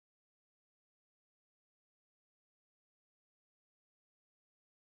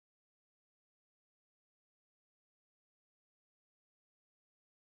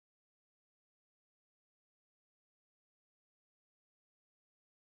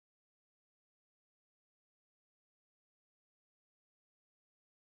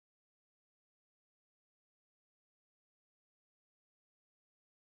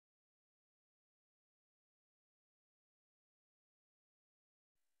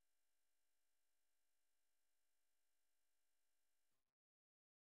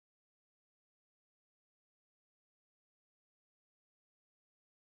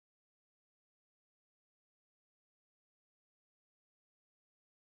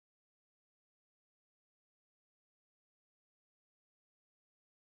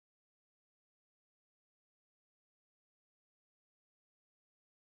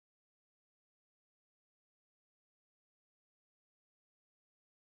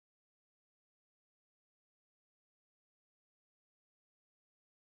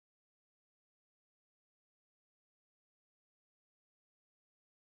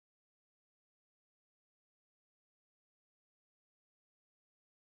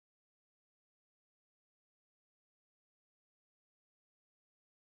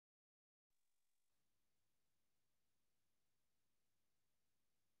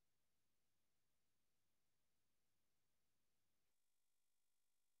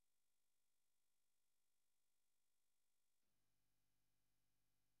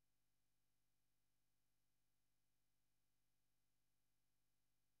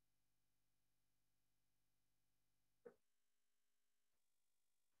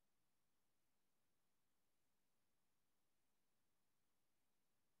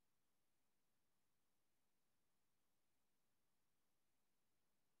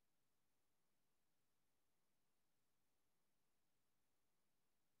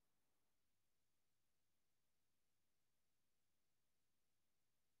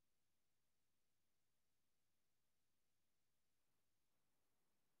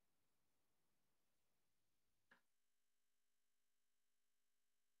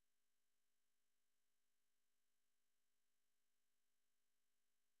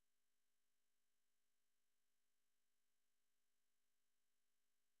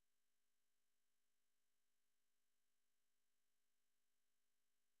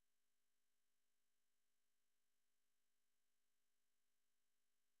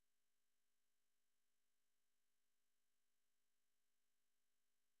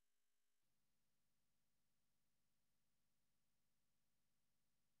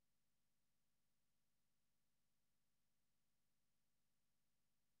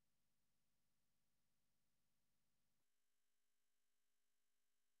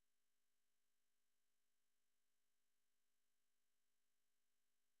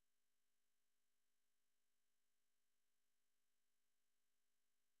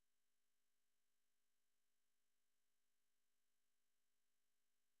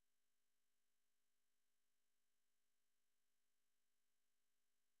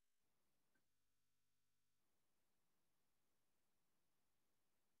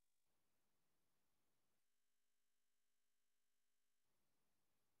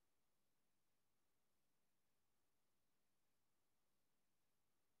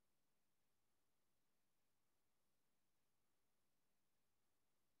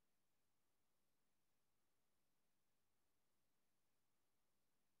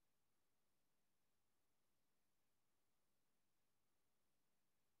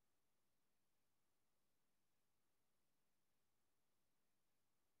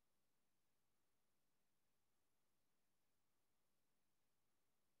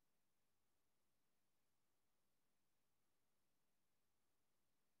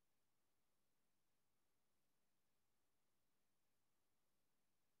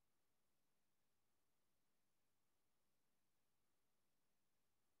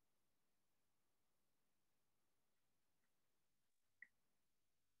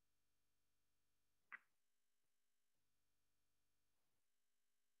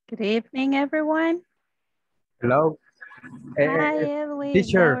Good evening, everyone. Hello. Hi, Edwin. How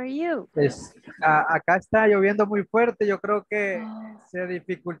Teacher, are you? acá está lloviendo muy fuerte. Yo creo que Oh, se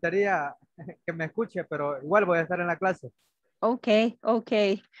dificultaría que me escuche, pero igual voy a estar en la clase. okay,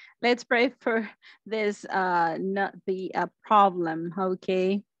 okay. Let's pray for this not be a problem,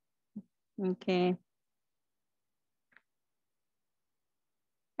 okay? Okay.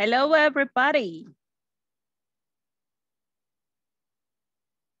 Hello, everybody.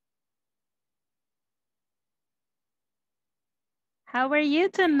 How are you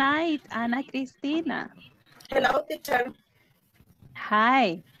tonight, Ana Cristina? Hello, teacher.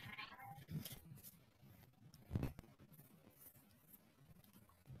 Hi.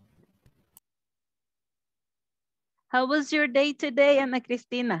 How was your day today, Ana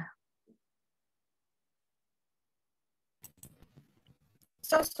Cristina?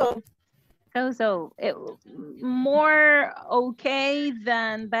 So. So, more okay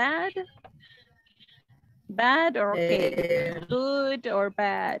than bad? Bad or okay? Good or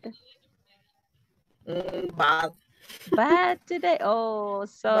bad? Bad. Bad today? Oh,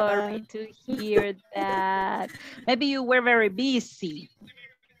 sorry to hear that. Maybe you were very busy.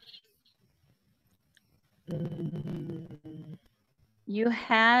 You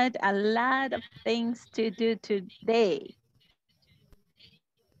had a lot of things to do today.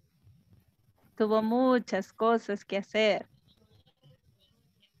 Tuvo muchas cosas que hacer.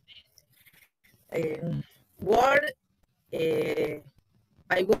 Work. I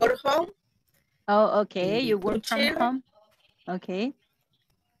work home. Oh, okay. You work from home. Okay.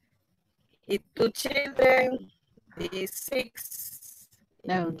 Two children. 6.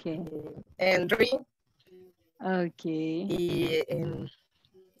 Okay. And 3. Okay. Y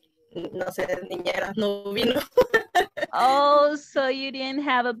no sé, niñeras no vino. Oh, so you didn't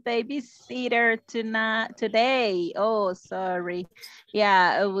have a babysitter today. Oh, sorry.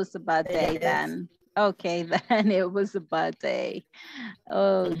 Yeah, it was a bad day then. Okay, then it was a bad day.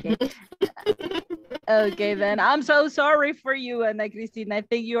 Okay. Okay, then I'm so sorry for you, Ana Cristina. I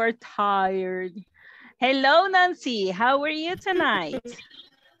think you are tired. Hello, Nancy. How are you tonight?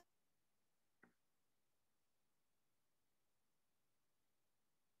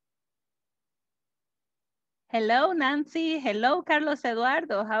 Hello, Nancy. Hello, Carlos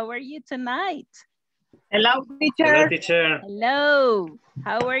Eduardo. How are you tonight? Hello, teacher. Hello, teacher. Hello.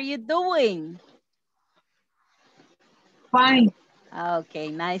 How are you doing? Fine. Okay,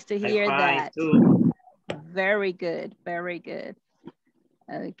 nice to hear I'm fine that. too. Very good, very good.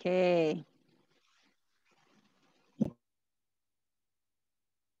 Okay.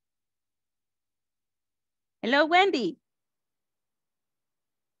 Hello, Wendy.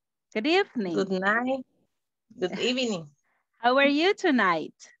 Good evening. Good night. Good evening. How are you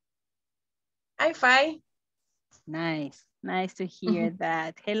tonight? I'm fine. Nice, nice to hear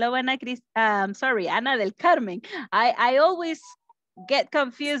that. Hello, Ana sorry, Ana del Carmen. I always get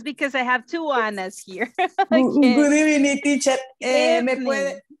confused because I have two Anas here. Okay. Good evening, teacher. Good ¿Me evening.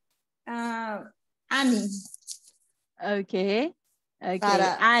 puede? Annie. Okay. Okay,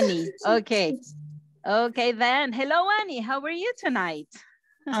 Para... Annie. Okay. Okay, then. Hello, Annie. How are you tonight?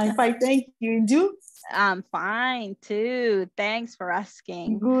 I'm fine, thank you. And you? I'm fine too. Thanks for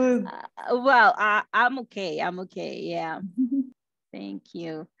asking. Good. Well, I'm okay. I'm okay. Yeah. Thank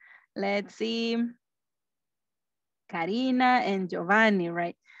you. Let's see. Karina and Giovanni,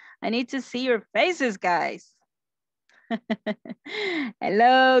 right? I need to see your faces, guys.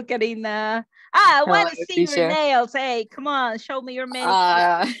 Hello, Karina. I want to see your nails. Hey, come on, show me your nails.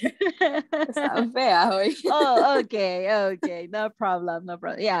 Están feas hoy. Oh, okay, okay, no problem, no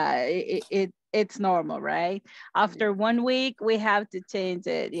problem. Yeah, it's normal, right? After 1 week, we have to change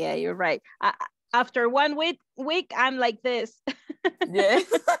it. Yeah, you're right. After 1 week, I'm like this. Yeah.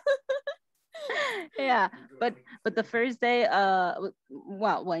 Yeah, but the first day,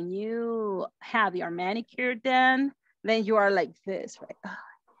 well, when you have your manicure done, then you are like this, right?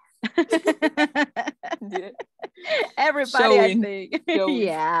 Yeah. Everybody, Showing. I think. Showing.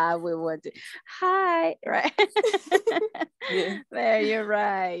 Yeah, we want to. Hi, right? Yeah. There, you're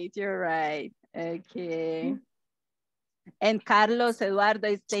right. You're right. Okay. And Carlos Eduardo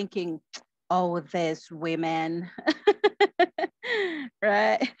is thinking, oh, this women.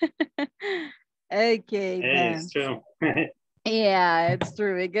 Right? Okay, Hey, then. it's true. Yeah, it's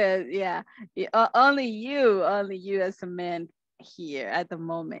true because only you as a man here at the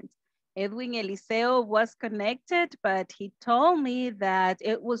moment. Edwin Eliseo was connected, but he told me that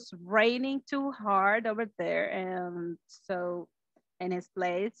it was raining too hard over there, and so in his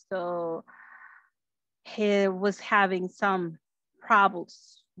place, so he was having some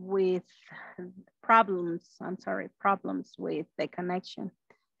problems with the connection.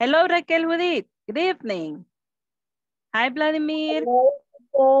 Hello, Raquel Judith. Good evening. Hi, Vladimir.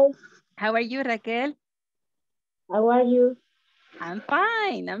 How are you, Raquel? How are you? I'm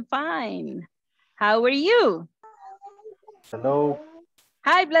fine. I'm fine. How are you? Hello.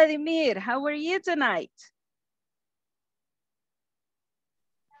 Hi, Vladimir. How are you tonight?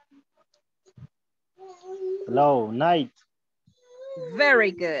 Hello, night.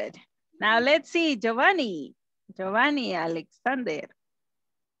 Very good. Now let's see, Giovanni. Giovanni Alexander.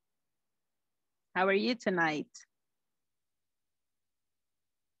 How are you tonight?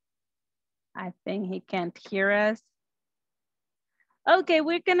 I think he can't hear us. Okay,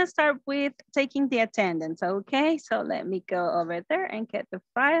 we're gonna start with taking the attendance, okay? So let me go over there and get the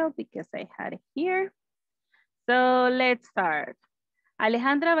file because I had it here. So let's start.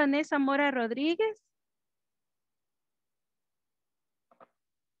 Alejandra Vanessa Mora Rodríguez.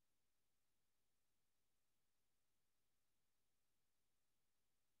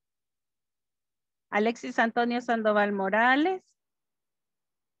 Alexis Antonio Sandoval Morales.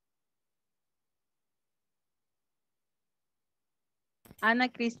 Ana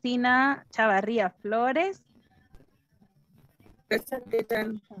Cristina Chavarría Flores.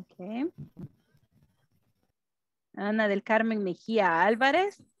 Okay. Ana del Carmen Mejía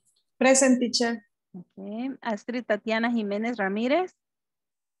Álvarez. Present, teacher. Okay. Astrid Tatiana Jiménez Ramírez.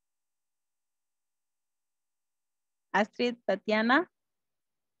 Astrid Tatiana.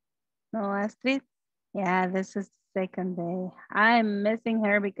 No, Astrid. Yeah, this is the second day. I'm missing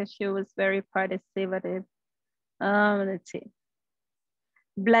her because she was very participative. Let's see.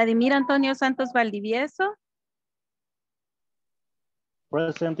 Vladimir Antonio Santos Valdivieso.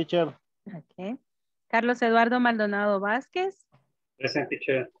 Present, teacher. Okay. Carlos Eduardo Maldonado Vázquez. Present,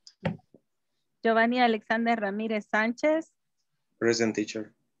 teacher. Giovanni Alexander Ramírez Sánchez. Present,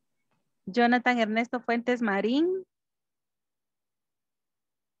 teacher. Jonathan Ernesto Fuentes Marín.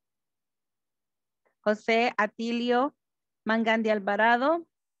 José Atilio Mangandi Alvarado.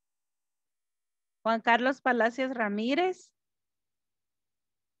 Juan Carlos Palacios Ramírez.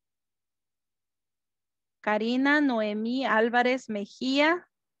 Karina Noemí Álvarez Mejía.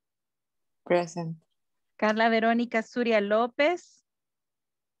 Present. Carla Verónica Zuria López.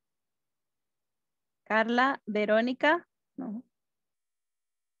 Carla Verónica. No.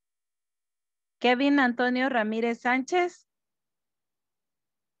 Kevin Antonio Ramírez Sánchez.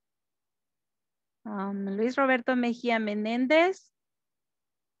 Luis Roberto Mejía Menéndez.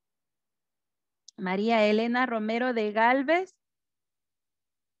 María Elena Romero de Galvez.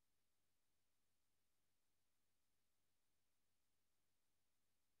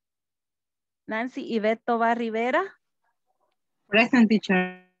 Nancy Ivette Tobar Rivera. Present,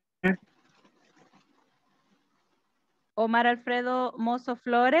 teacher. Omar Alfredo Mozo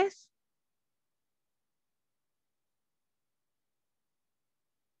Flores.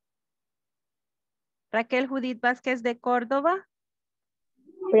 Raquel Judith Vázquez de Córdoba.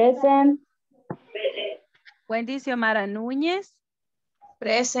 Present. Wendy Xiomara Núñez.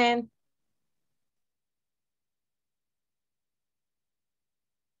 Present.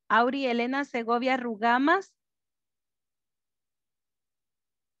 Auri Elena Segovia Rugamas.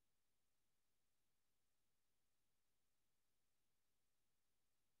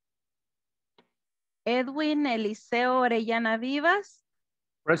 Edwin Eliseo Orellana Vivas.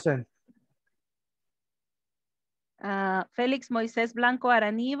 Present. Félix Moisés Blanco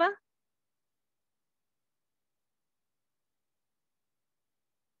Araniva.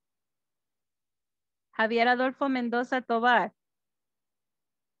 Javier Adolfo Mendoza Tobar.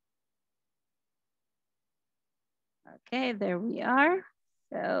 Okay, there we are.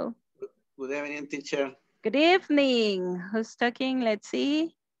 So, Good evening, teacher. good evening. Who's talking? Let's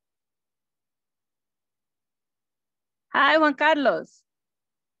see. Hi, Juan Carlos.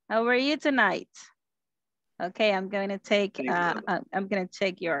 How are you tonight? Okay, I'm going to take, I'm going to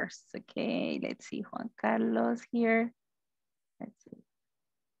check yours. Okay, let's see, Juan Carlos here. Let's see.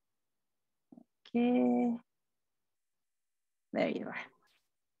 Okay. There you are.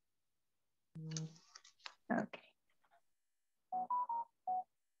 Okay.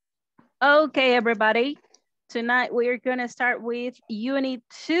 Okay, everybody. Tonight we are going to start with Unit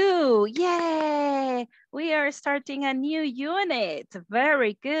 2. Yay! We are starting a new unit.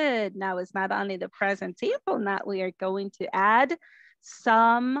 Very good. Now it's not only the present simple, now we are going to add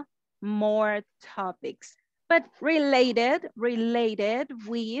some more topics, but related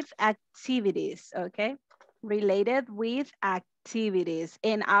with activities, okay? Related with activities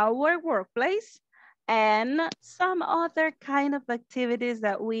in our workplace and some other kind of activities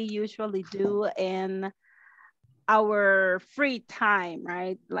that we usually do in our free time,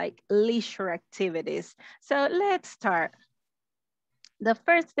 right? Like leisure activities. So let's start. The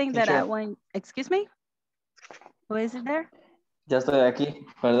first thing that I Teacher. want, excuse me, who is it there? Ya estoy aquí.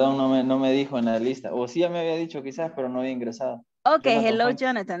 Perdón, no me dijo en la lista. O sí ya me había dicho quizás, pero no había ingresado. Okay, Jonathan hello, Fuentes.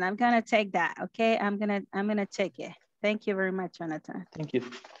 Jonathan. I'm gonna take that. Okay, I'm gonna check it. Thank you very much, Jonathan. Thank you.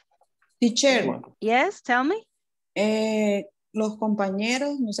 Teacher, Yes, tell me. los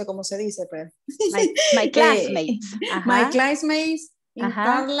compañeros, no sé cómo se dice, pero. My classmates. My classmates in Ajá.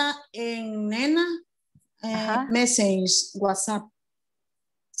 Carla en Nena message WhatsApp.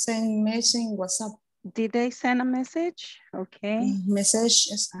 Send message WhatsApp. Did they send a message? Okay. Message.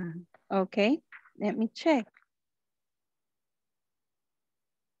 Okay, let me check.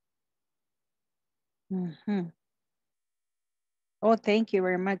 Oh, thank you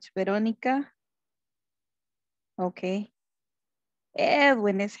very much, Veronica. Okay.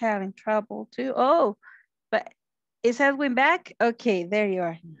 Edwin is having trouble too. Oh, but is Edwin back? Okay, there you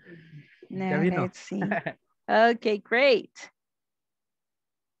are. Now let's see. Okay, great.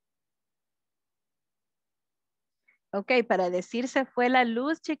 Ok, para decir se fue la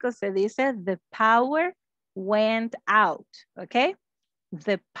luz, chicos, se dice the power went out. Ok,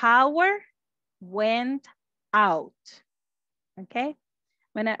 the power went out. Ok, I'm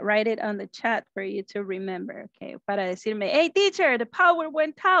gonna write it on the chat for you to remember. Okay, para decirme, hey teacher, the power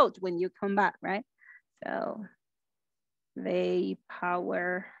went out when you come back, right? So, the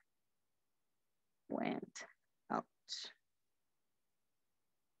power went out.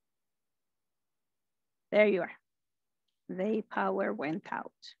 There you are. The power went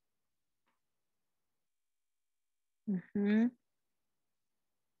out.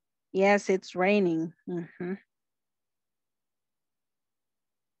 Yes, it's raining.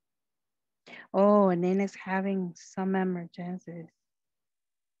 Oh, and then it's having some emergencies.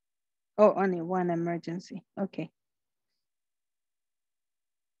 Oh, only one emergency. Okay.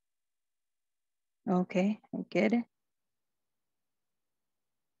 Okay, I get it.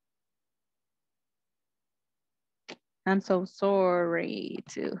 I'm so sorry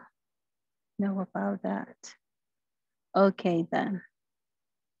to know about that. Okay, then.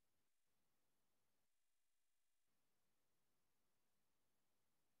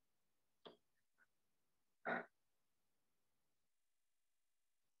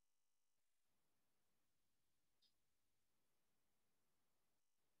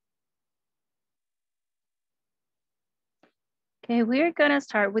 Okay, we're gonna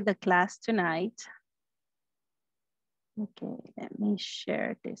start with the class tonight. Okay, let me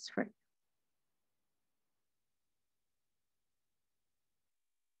share this for you.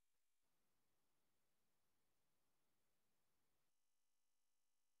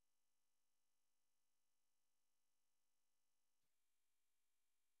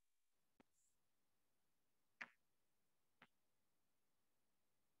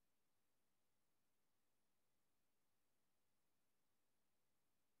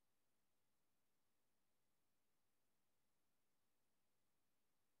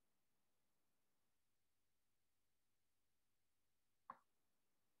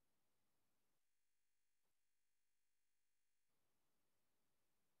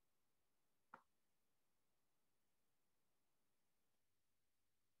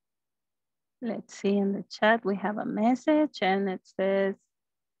 Let's see in the chat, we have a message and it says,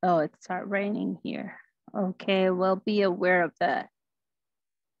 oh, it started raining here. Okay, well, be aware of that.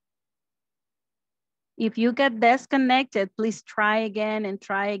 If you get disconnected, please try again and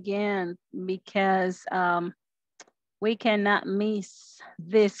try again because we cannot miss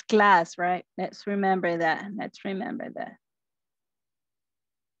this class, right? Let's remember that. Let's remember that.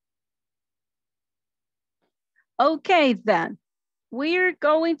 Okay, then. We're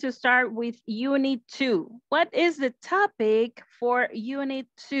going to start with Unit 2. What is the topic for Unit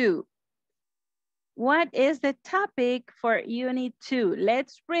 2? What is the topic for Unit 2?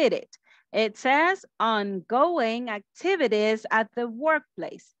 Let's read it. It says ongoing activities at the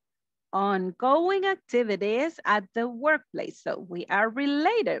workplace. Ongoing activities at the workplace. So we are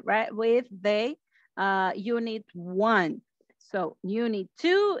related, right, with the Unit 1. So Unit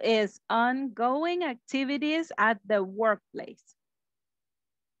 2 is ongoing activities at the workplace.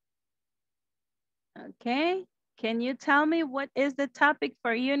 Okay, can you tell me what is the topic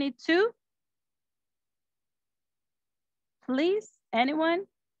for Unit 2? Please, anyone?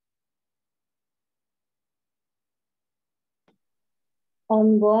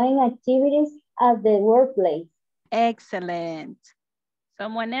 Ongoing activities at the workplace. Excellent.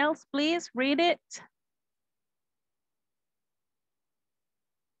 Someone else, please read it.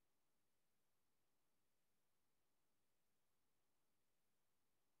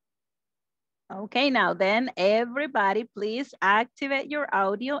 Okay, now then, everybody please activate your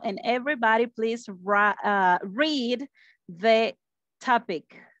audio and everybody please read the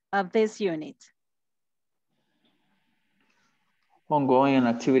topic of this unit? Ongoing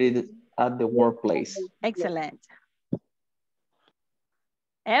activities at the workplace. Excellent.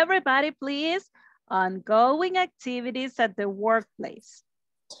 Everybody, please. Ongoing activities at the workplace.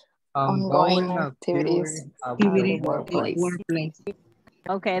 Ongoing activities at the workplace.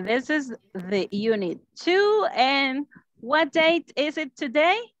 Okay, this is the unit 2. And what date is it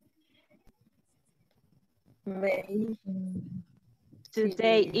today? May.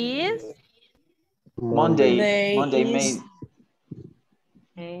 Today is? Monday, is-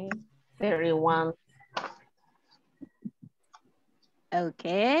 May. 31.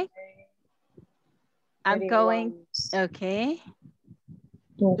 Okay. I'm going, okay.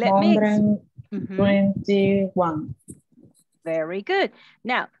 Let me, 221. Very good.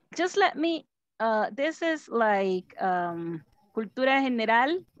 Now, just let me, this is like cultura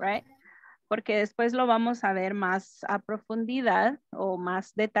general, right? Porque después lo vamos a ver más a profundidad o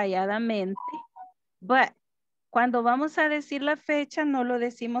más detalladamente. But cuando vamos a decir la fecha, no lo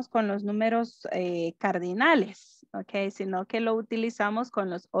decimos con los números cardinales, ¿ok? Sino que lo utilizamos con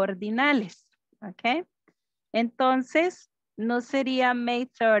los ordinales, ¿ok? Entonces, no sería May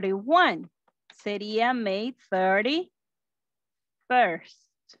 31, sería May 31st,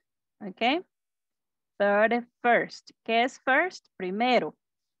 ¿ok? 31st. ¿Qué es first? Primero.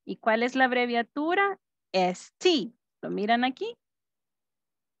 ¿Y cuál es la abreviatura? ST. ¿Lo miran aquí?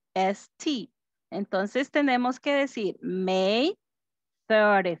 ST. Entonces tenemos que decir May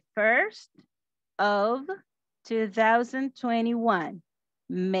 31st of 2021.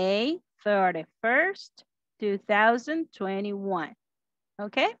 May 31st, 2021.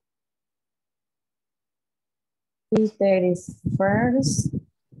 Okay? 31st,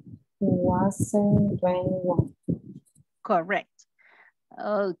 2021. Correct.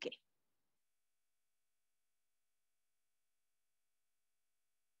 Okay.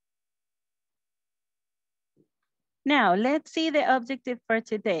 Now, let's see the objective for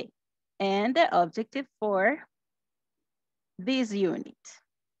today and the objective for this unit.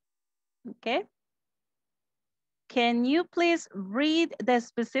 Okay. Can you please read the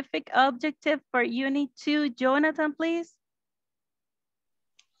specific objective for unit 2, Jonathan, please?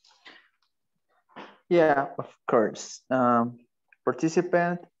 Yeah, of course.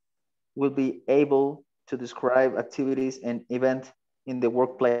 Participant will be able to describe activities and events in the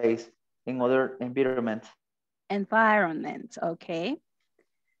workplace in other environments. Environment, okay.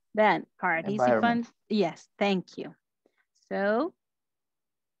 Then participant, yes, thank you. So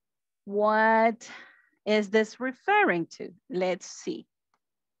what is this referring to? Let's see.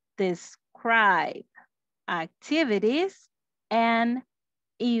 Describe activities and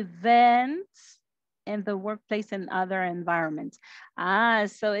events in the workplace and other environments.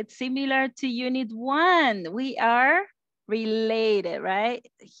 So it's similar to unit 1. We are related, right?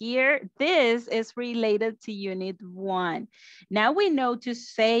 Here, this is related to unit 1. Now we know to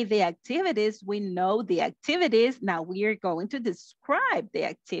say the activities. We know the activities. Now we are going to describe the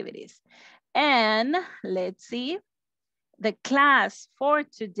activities. And let's see, the class for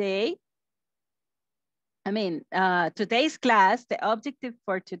today, today's class, the objective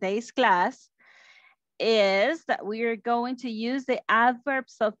for today's class is that we are going to use the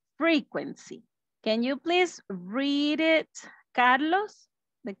adverbs of frequency. Can you please read it, Carlos?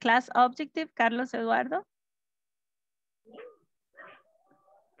 The class objective, Carlos Eduardo?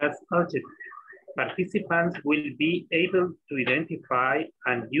 As object, participants will be able to identify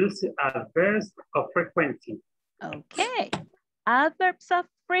and use adverbs of frequency. Okay, adverbs of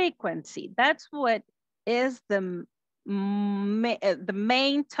frequency. That's what is the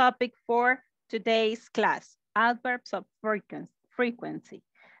main topic for today's class, adverbs of frequency.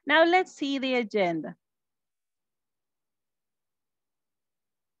 Now let's see the agenda.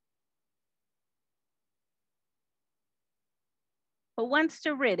 Who wants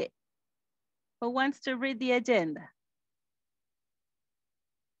to read it? Who wants to read the agenda?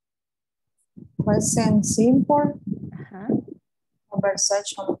 Present simple.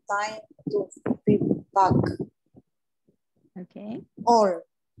 Conversation time to feedback. Okay. Or.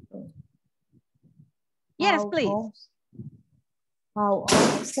 Yes, please. How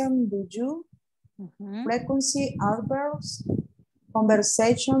often do you? Frequency adverbs.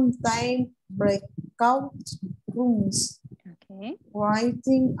 Conversation time breakout rooms. Okay.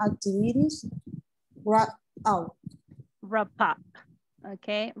 Writing activities. Wrap up.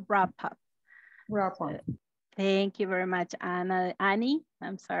 Okay, wrap up. Thank you very much, Annie.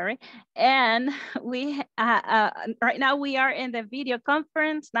 I'm sorry. And we right now we are in the video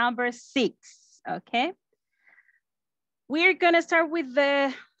conference number 6. Okay. We're gonna start with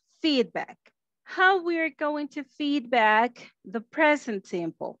the feedback. how we're going to feedback the present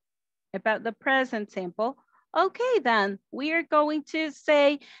simple. About the present simple, okay, then we are going to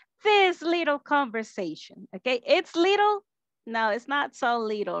say this little conversation, okay? It's little, no, it's not so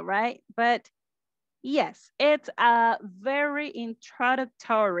little, right? But yes, it's a very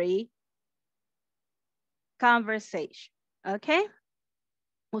introductory conversation, okay?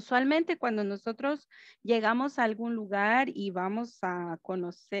 Usualmente cuando nosotros llegamos a algún lugar y vamos a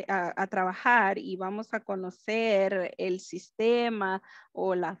conocer, a trabajar y vamos a conocer el sistema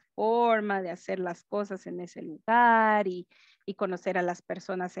o la forma de hacer las cosas en ese lugar y conocer a las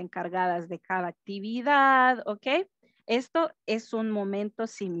personas encargadas de cada actividad, ¿ok? Esto es un momento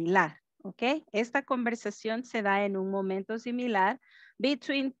similar, ¿ok? Esta conversación se da en un momento similar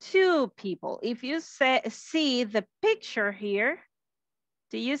between two people. If you see the picture here,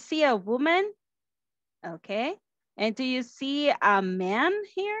 do you see a woman? Okay. And do you see a man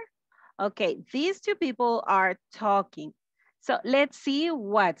here? Okay, these two people are talking. So let's see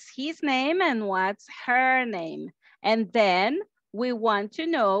what's his name and what's her name. And then we want to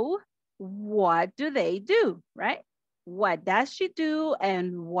know what do they do, right? What does she do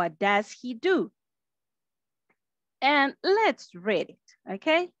and what does he do? And let's read it,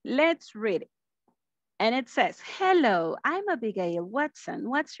 okay? Let's read it. And it says, hello, I'm Abigail Watson.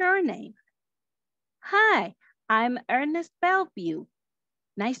 What's your name? Hi, I'm Ernest Bellevue.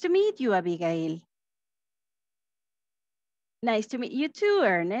 Nice to meet you, Abigail. Nice to meet you too,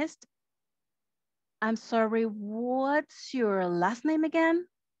 Ernest. I'm sorry, what's your last name again?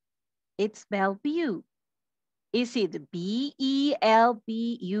 It's Bellevue. Is it B-E-L-B-U-E?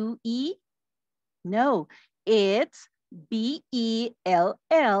 No, it's B-E-L-L-V-I-E-W.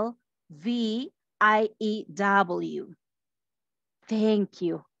 Thank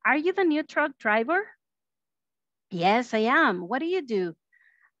you. Are you the new truck driver? Yes, I am. What do you do?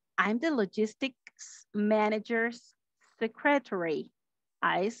 I'm the logistics manager's secretary.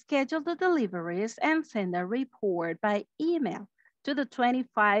 I schedule the deliveries and send a report by email to the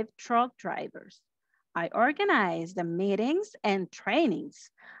 25 truck drivers. I organize the meetings and trainings.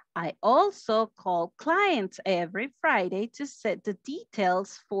 I also call clients every Friday to set the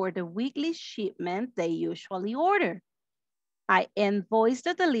details for the weekly shipment they usually order. I invoice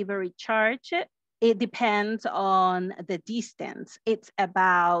the delivery charge. It depends on the distance. It's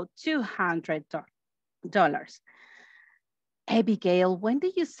about $200. Abigail, when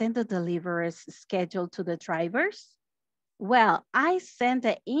do you send the deliveries schedule to the drivers? Well, I send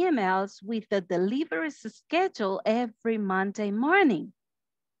the emails with the deliveries schedule every Monday morning.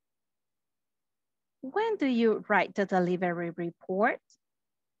 When do you write the delivery report?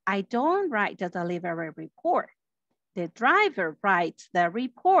 I don't write the delivery report. The driver writes the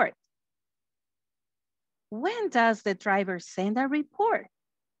report. When does the driver send a report?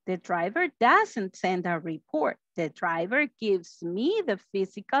 The driver doesn't send a report. The driver gives me the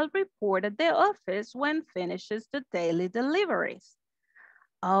physical report at the office when finishes the daily deliveries.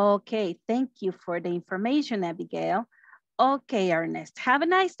 Okay, thank you for the information, Abigail. Okay, Ernest, have a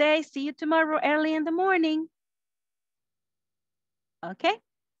nice day. See you tomorrow early in the morning. Okay.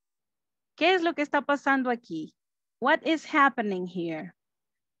 ¿Qué es lo que está pasando aquí? What is happening here?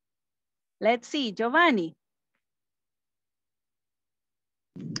 Let's see, Giovanni.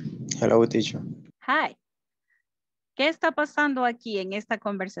 Hello, teacher. Hi. ¿Qué está pasando aquí en esta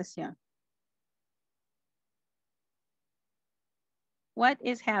conversación? What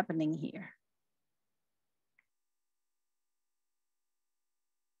is happening here?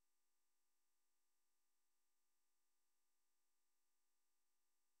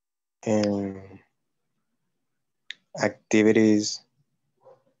 Activities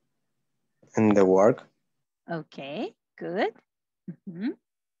in the work. Okay, good.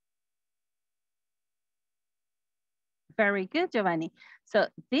 Very good, Giovanni. So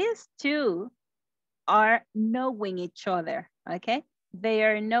these two are knowing each other, okay? They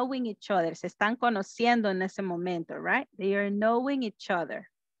are knowing each other. Se están conociendo en ese momento, right? They are knowing each other.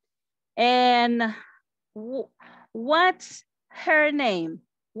 And what's her name?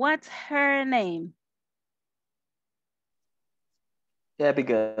 What's her name?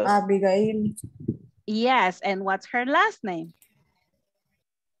 Abigail. Abigail. Yes, and what's her last name?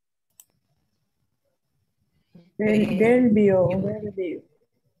 Bellevue.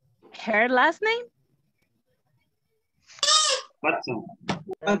 Her last name?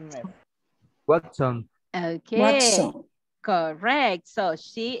 Watson. Okay, Watson. correct. So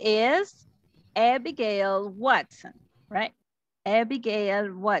she is Abigail Watson, right?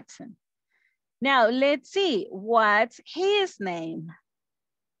 Abigail Watson. Now let's see, what's his name?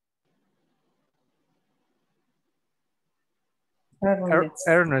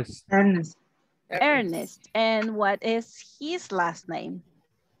 Ernest. Ernest. And what is his last name?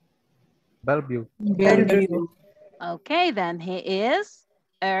 Bellevue. Bellevue. Okay, then he is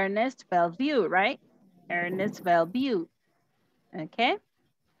Ernest Bellevue, right? Ernest Bellevue. Okay.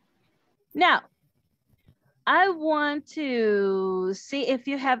 Now, I want to see if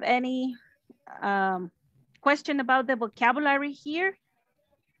you have any question about the vocabulary here.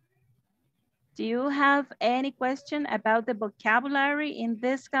 Do you have any question about the vocabulary in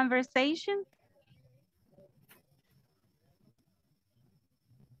this conversation?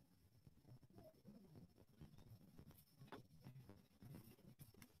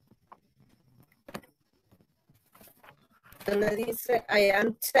 Donde dice, I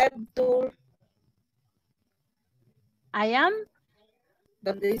am scheduled. I am.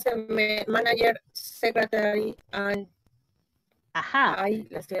 Donde dice manager, secretary, and Ajá. hay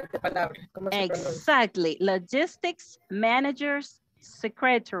la siguiente palabra. ¿Cómo se pronuncia? Exactly. Logistics Managers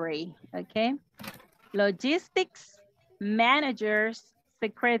Secretary. Okay. Logistics Managers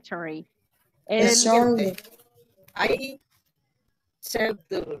Secretary. Es Shirley. I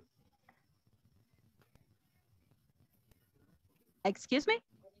scheduled. Excuse me?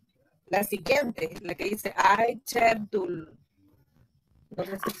 La siguiente, la que dice I schedule. No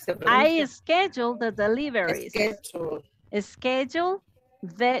sé si se I pronuncia. schedule the deliveries. Schedule. Schedule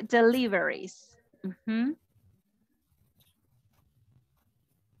the deliveries. Mhm.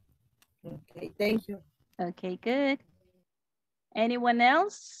 Okay, thank you. Okay, good. Anyone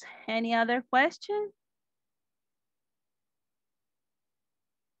else? Any other question?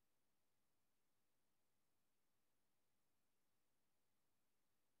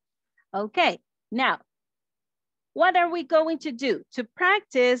 Okay, now, what are we going to do? To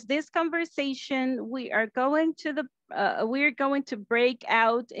practice this conversation, we're going to break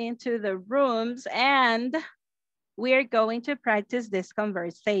out into the rooms and we're going to practice this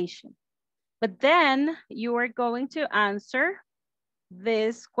conversation. But then you are going to answer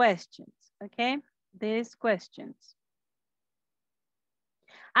these questions, okay? These questions.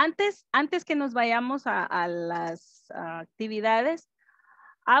 Antes que nos vayamos a las actividades,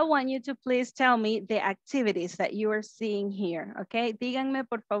 I want you to please tell me the activities that you are seeing here, okay? Díganme,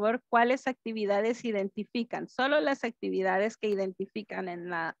 por favor, cuáles actividades identifican. Solo las actividades que identifican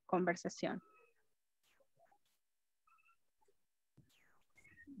en la conversación.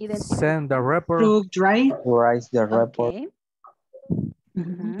 Send the report. Proof drive. Write the report. Okay.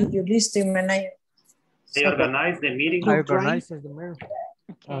 Your listing manager. They organize the meeting. I organize the mail.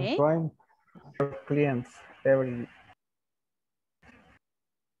 Okay. I'm trying for clients every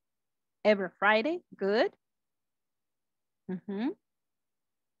Friday, good.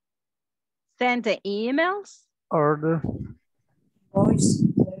 Send the emails. order. Voice.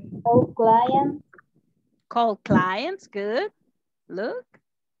 Call client. Call clients, good. Look.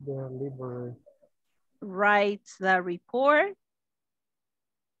 Delivery. Write the report.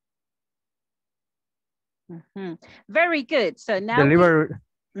 Very good. So now Delivery.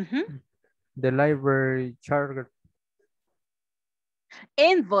 the library charge.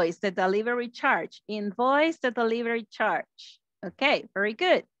 invoice the delivery charge. Invoice the delivery charge. Okay, very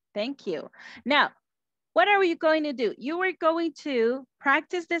good. Thank you. Now, what are we going to do? You are going to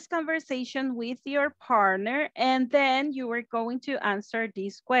practice this conversation with your partner and then you are going to answer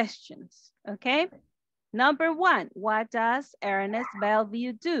these questions. Okay. Number one, what does Ernest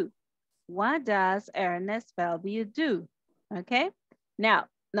Bellevue do? What does Ernest Bellevue do? Okay. Now,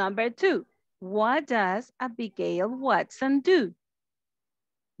 number two, what does Abigail Watson do?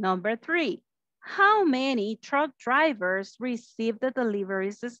 Number three, how many truck drivers receive the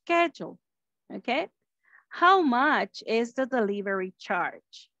deliveries schedule? Okay. How much is the delivery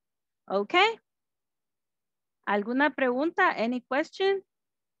charge? Okay. ¿Alguna pregunta? Any question?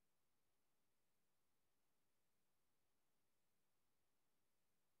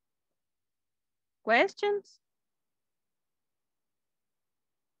 Questions?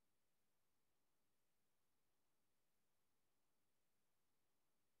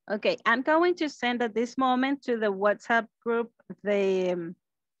 Okay, I'm going to send at this moment to the WhatsApp group the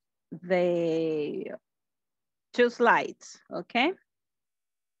 2 slides, okay?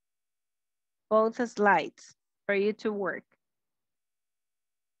 Both slides for you to work.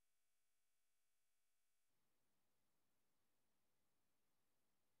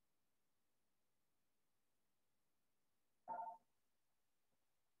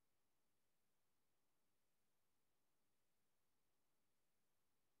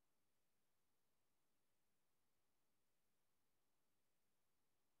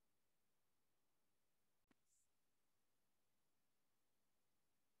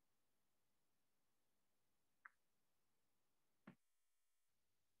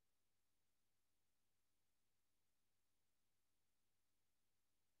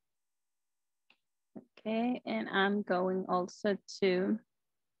 Okay, and I'm going also to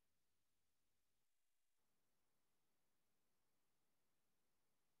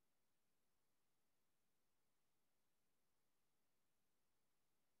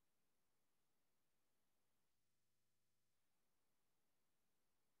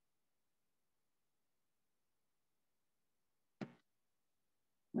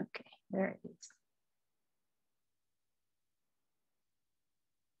okay, there it is.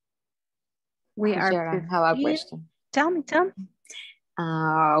 We are Teacher, I have a 15. question. Tell me.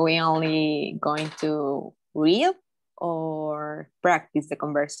 Are we only going to read or practice the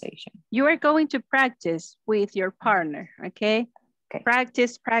conversation? You are going to practice with your partner, okay? Okay.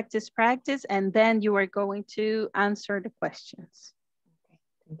 Practice, practice, practice, and then you are going to answer the questions.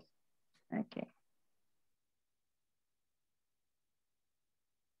 Okay. Thank you. Okay.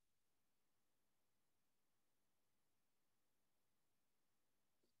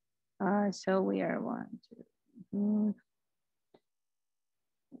 So we are 1, 2,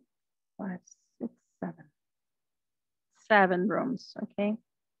 5, 6, 7. 7 rooms, okay?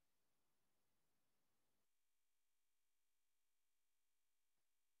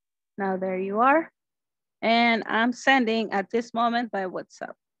 Now there you are. And I'm sending at this moment by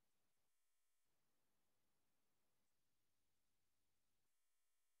WhatsApp.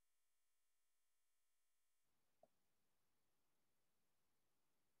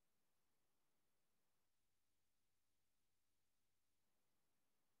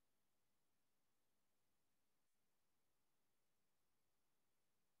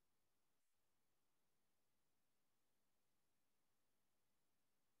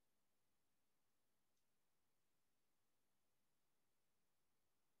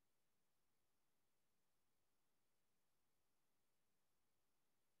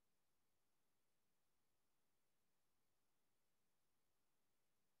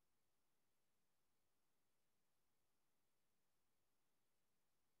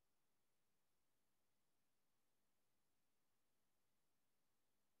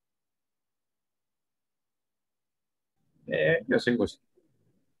 Yo soy Gus.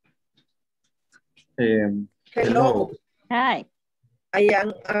 Hello. Hi. I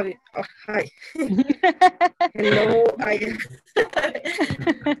am, hi. Hello, I am.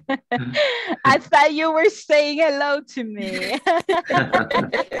 I thought you were saying hello to me.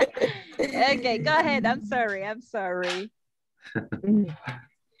 Okay, go ahead. I'm sorry.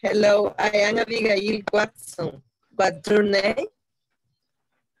 Hello, I am Abigail Watson. What's your name?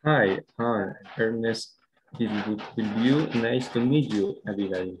 Hi, I'm Ernest. Will you? Nice to meet you,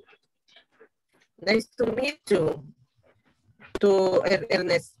 Abigail. Nice to meet you. To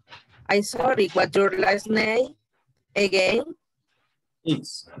Ernest. I'm sorry, what's your last name again?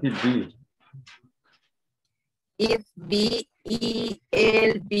 It's Bilby. It's B-E-L-B-U-E.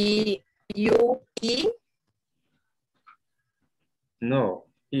 No,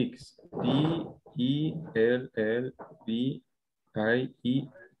 it's B-E-L-L-B-I-E-W.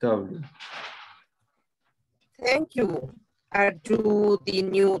 Thank you. Are you the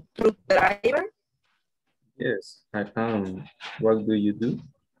new truck driver? Yes, I am. What do you do?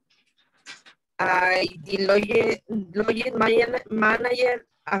 I the login manager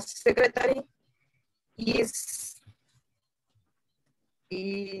as secretary is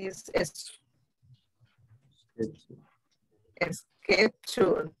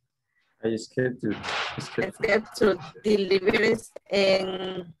schedule I schedule deliveries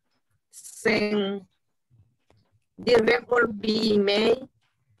and send the record be made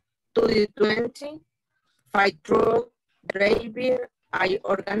to the 20 fire truck driver. I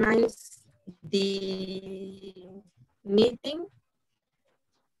organize the meeting.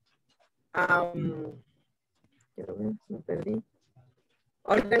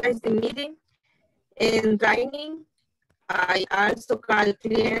 Organize the meeting and training. I also call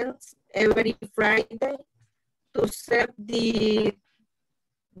clients every Friday to set the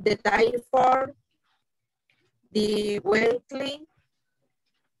time for the weekly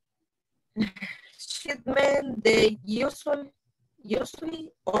shipment they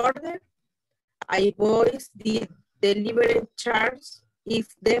usually order. I voice the delivery charge. It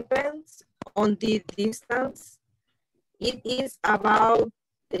depends on the distance. It is about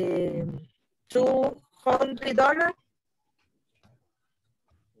 $200.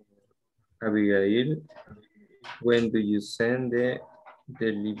 Abigail, when do you send the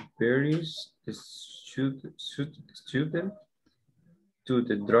deliveries student to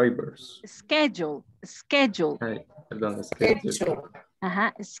the drivers? Schedule. Ay, perdón, schedule.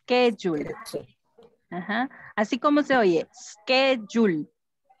 Ajá, schedule. Ajá, así como se oye, schedule.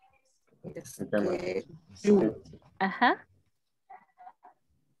 Schedule. Ajá.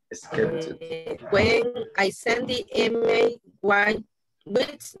 scheduled. When I send the email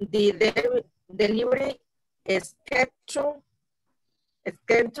with the delivery schedule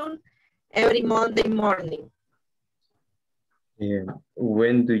every Monday morning.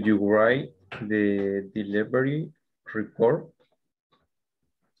 When do you write the delivery report?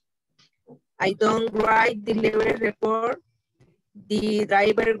 I don't write delivery report. The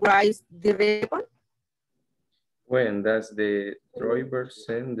driver writes the report. When does the driver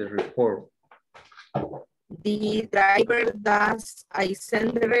send the report? The driver does. I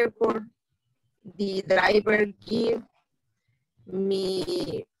send the report. The driver give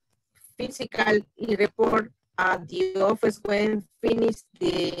me physical report at the office when finish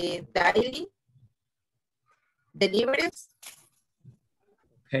the daily deliveries.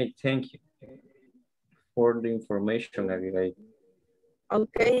 Okay, thank you for the information, Abigail.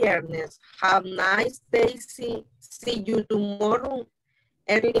 Okay, Ernest. Have a nice day. See you tomorrow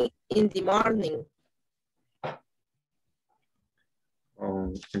early in the morning.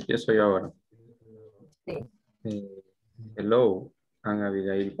 Empiezo yo ahora. Sí. Hello, I'm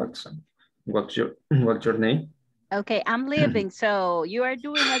Abigail Watson. What's your name? Okay, I'm leaving, so you are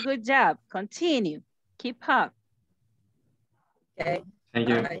doing a good job. Continue. Keep up. Okay. Thank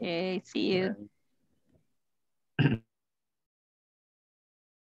you. Okay, see you.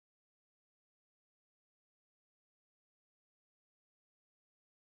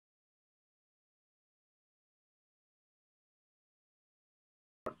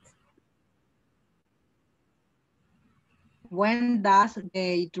 When does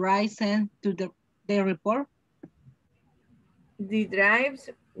the drive send to the report? The drives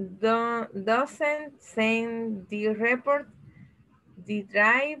doesn't send the report. The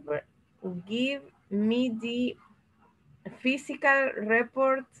driver give me the physical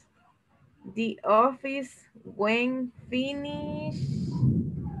report. The office when finish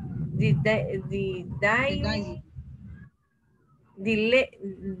the daily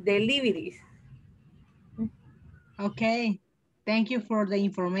deliveries. Okay, thank you for the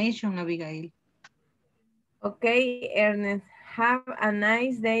information, Abigail. Okay, Ernest, have a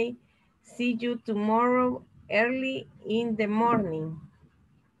nice day. See you tomorrow early in the morning.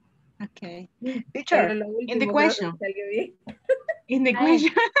 Okay. Teacher, in the question. In the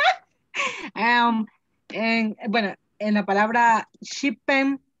question. Bueno, en la palabra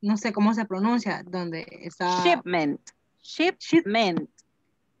shipment, no sé cómo se pronuncia, donde está... Shipment. Shipment.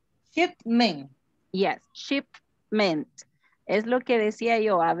 Shipment. Yes, shipment. Es lo que decía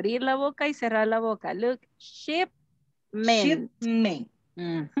yo, abrir la boca y cerrar la boca. Look, shipment. Shipment.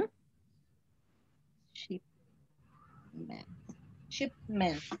 Shipment.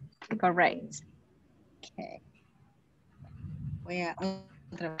 Shipment. Correct. Okay. Voy a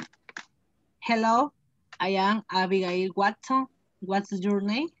otra vez. Hello, I am Abigail Watson. What's your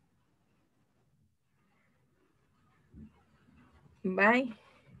name? Bye.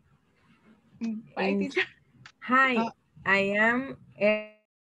 Bye, teacher. Hi, I am...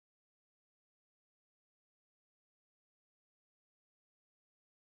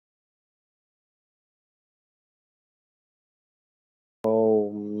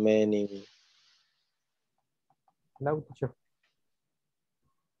 How many? Hello, teacher.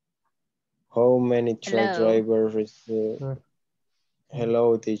 How many truck Hello. drivers receive?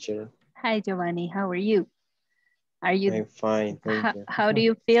 Hello, teacher. Hi, Giovanni. How are you? Are you? I'm fine, thank you. How do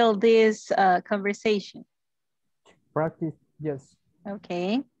you feel this conversation? Practice, yes.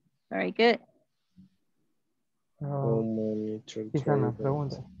 Okay, very good. How many truck Quizá una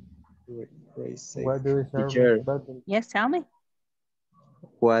drivers pregunta. receive? What do you serve Teacher, button? Yes, tell me.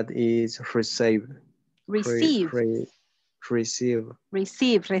 what is receive? Receive. Receive.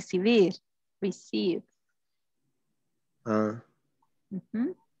 Receive, recibir. Receive.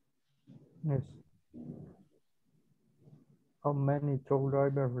 Yes. How many truck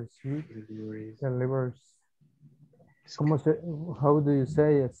drivers receive delivers? How do you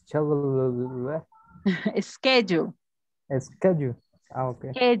say schedule? Schedule. Schedule.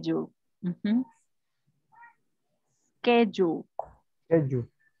 Okay. Schedule. Schedule. Schedule.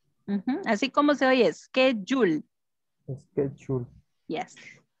 Así como se oye, schedule. Schedule. Yes.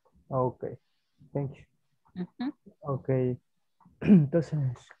 Okay. Thank you. Okay.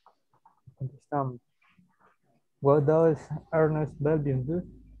 Entonces, contestamos. What does Ernest Belgium do?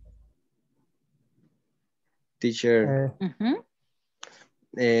 Teacher,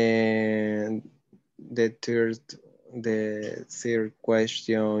 and the third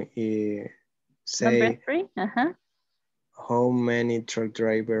question is Number say 3. how many truck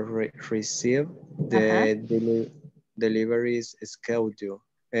drivers receive the deliveries schedule.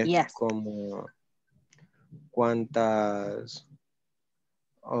 Es Yes. como cuántas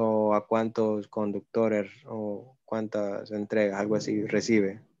o a cuántos conductores o cuántas entregas, algo así,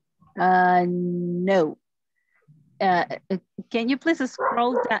 recibe. No. Can you please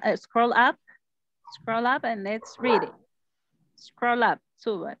scroll up? Scroll up and let's read it. Scroll up.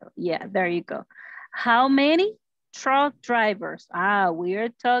 Yeah, there you go. How many truck drivers? We are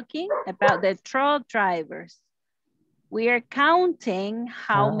talking about the truck drivers. We are counting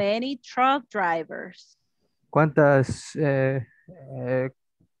how many truck drivers. ¿Cuántas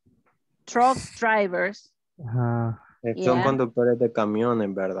truck drivers? Son conductores de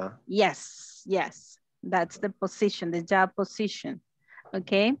camiones, ¿verdad? Yes, yes. That's the position, the job position.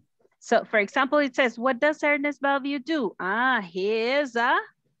 Okay. So for example, it says, what does Ernest Bellevue do? He is a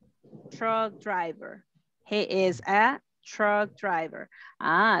truck driver. He is a truck driver.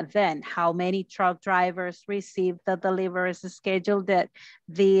 Then how many truck drivers received the deliveries schedule that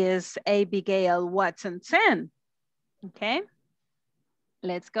this Abigail Watson sent? Okay.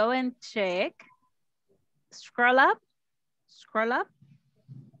 Let's go and check. Scroll up. Scroll up.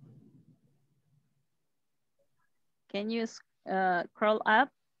 Can you scroll up,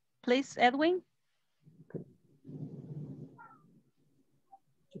 please, Edwin?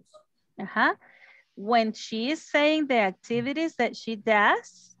 When she is saying the activities that she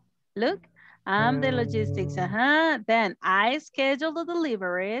does, look, I'm the logistics, then I schedule the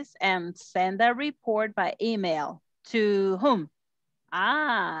deliveries and send a report by email. To whom?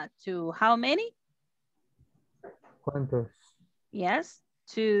 To how many? ¿Cuántos? Yes,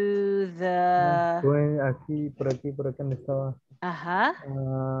 to the... Aquí, por acá donde estaba.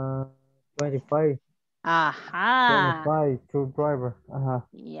 25. 25 truck driver.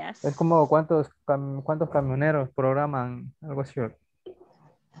 Yes. Es como cuántos camioneros programan algo así.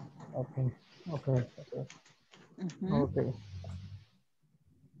 Okay.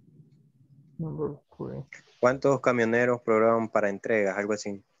 Number 3. ¿Cuántos camioneros programan para entregas? Algo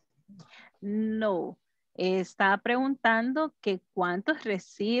así. No. Está preguntando que cuántos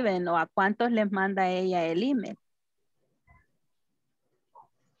reciben o a cuántos les manda ella el email.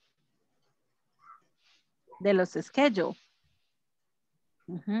 De los schedule.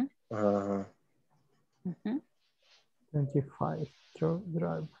 25 truck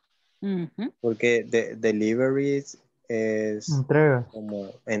driver. Porque deliveries es entregas.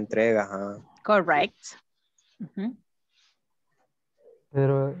 Como entregas. Correct.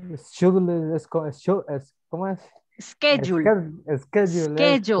 Pero schedule es ¿cómo es? Schedule.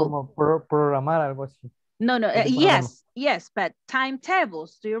 Schedule es como programar algo así. No, yes, but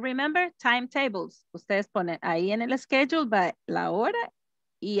timetables. Do you remember? Timetables. Ustedes ponen ahí en el schedule va la hora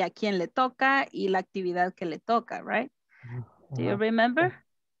y a quién le toca y la actividad que le toca, right? Do you remember?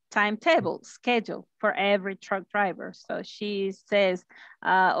 Timetable, schedule for every truck driver. So she says,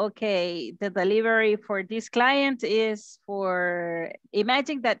 okay, the delivery for this client is for,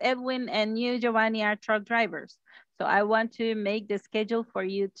 imagine that Edwin and you, Giovanni, are truck drivers. So I want to make the schedule for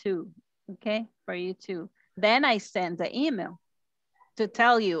you too, okay, for you too. Then I send the email to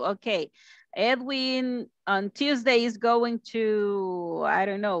tell you, okay, Edwin on Tuesday is going to, I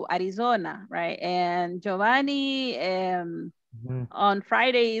don't know, Arizona, right? And Giovanni, on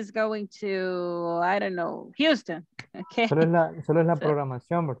Friday is going to, I don't know, Houston. Okay. Solo es la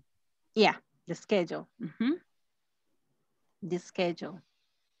programación, bro. Yeah, the schedule. The schedule.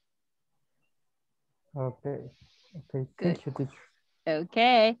 Okay. Good. Thank you, teacher.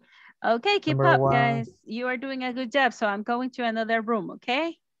 Okay. Okay, keep Number up, 1. guys. You are doing a good job. So I'm going to another room,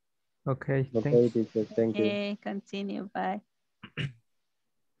 okay? Okay, thank you. Thank you. Okay, continue. Bye.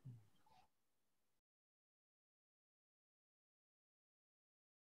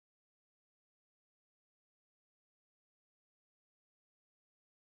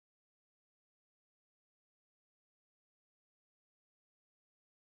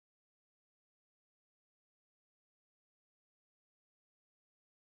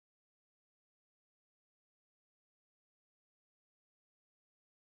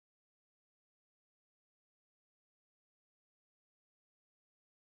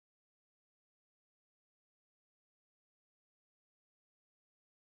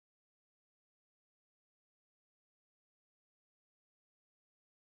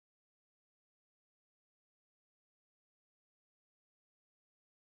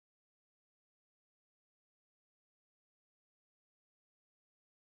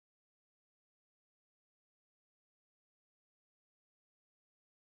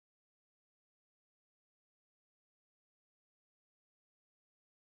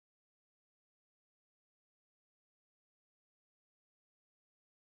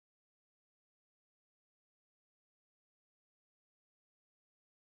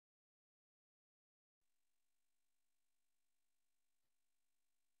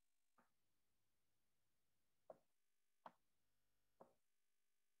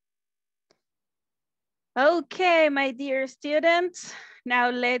 Okay, my dear students. Now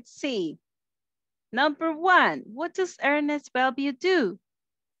let's see. Number 1, what does Ernest Belview do?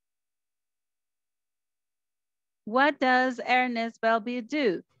 What does Ernest Belview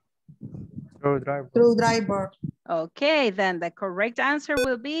do? Truck driver. Truck driver. Okay, then the correct answer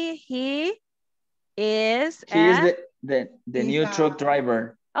will be he is the new truck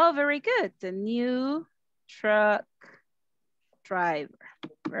driver. Oh, very good. The new truck driver.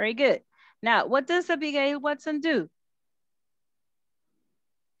 Very good. Now, what does Abigail Watson do?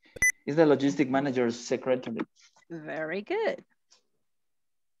 Is the logistic manager's secretary. Very good.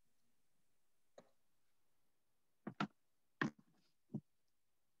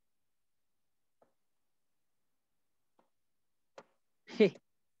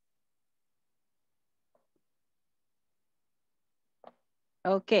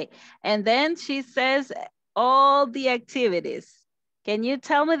 Okay, and then she says all the activities. Can you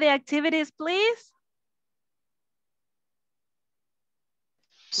tell me the activities, please?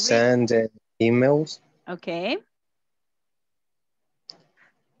 Send emails. Okay.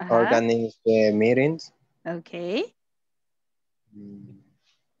 Organize meetings. Okay.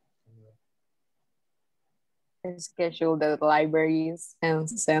 Schedule the libraries and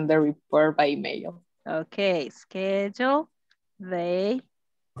send the report by email. Okay, schedule the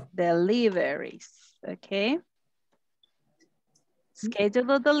deliveries. Okay. Schedule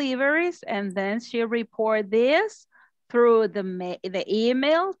the deliveries, and then she report this through the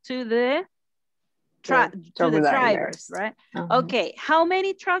email to the drivers, right? Okay, how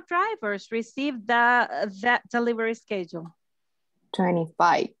many truck drivers received that delivery schedule?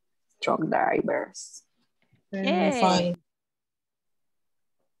 25 truck drivers. Okay.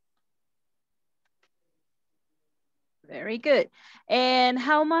 Very good. And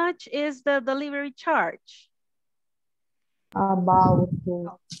how much is the delivery charge? About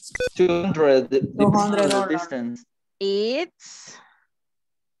 $200 the distance. It's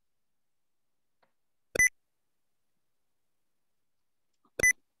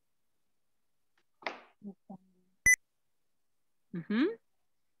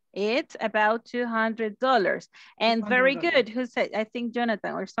It's about $200. And very good. Who said? I think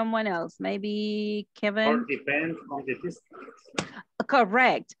Jonathan or someone else. Maybe Kevin. Or depends on the distance.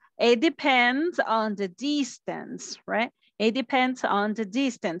 Correct. It depends on the distance, right? It depends on the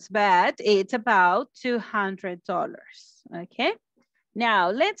distance, but it's about $200. Okay. Now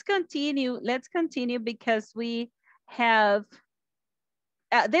let's continue. Let's continue because we have,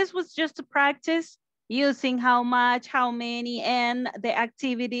 this was just a practice using how much, how many, and the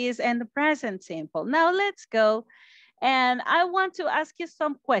activities and the present simple. Now let's go. And I want to ask you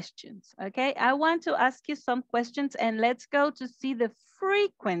some questions, okay? I want to ask you some questions, and let's go to see the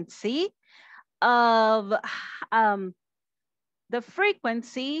frequency of,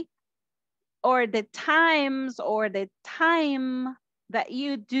 or the times or the time that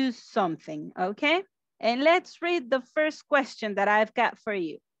you do something, okay? And let's read the first question that I've got for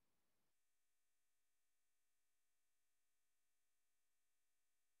you.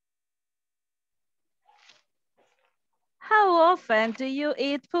 How often do you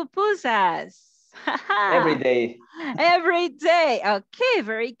eat pupusas? Every day. Every day. Okay,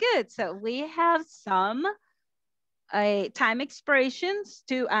 very good. So we have some time expressions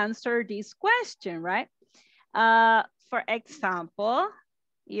to answer this question, right? For example,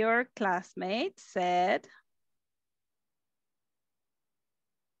 your classmate said,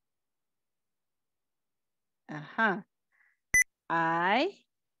 I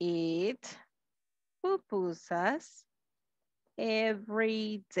eat pupusas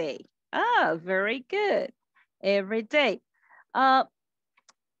every day. Ah, very good. Every day. How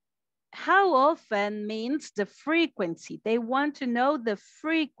often means the frequency. They want to know the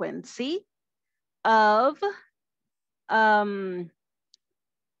frequency of the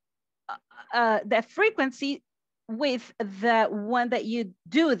frequency with the one that you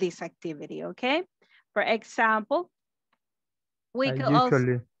do this activity, okay? For example, we could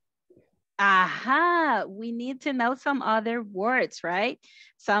usually. We need to know some other words, right?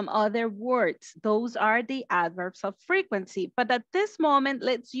 Some other words. Those are the adverbs of frequency. But at this moment,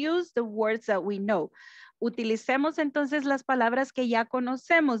 let's use the words that we know. Utilicemos entonces las palabras que ya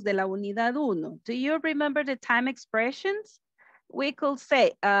conocemos de la unidad 1. Do you remember the time expressions? We could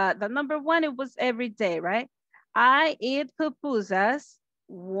say, the number 1, it was every day, right? I eat pupusas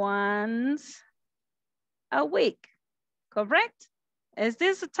once a week, correct? Is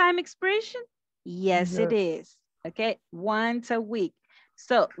this a time expression? Yes, it is. Okay, once a week.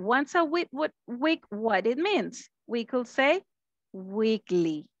 So once a week, what it means? We could say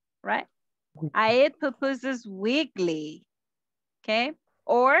weekly, right? I eat pupusas weekly, okay?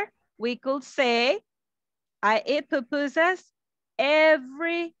 Or we could say I eat pupusas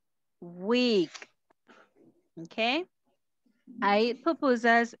every week. Okay? I eat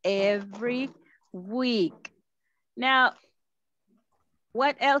pupusas every week. Now,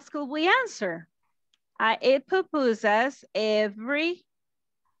 what else could we answer? I eat pupusas every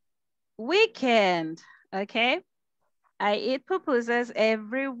weekend. Okay? I eat pupusas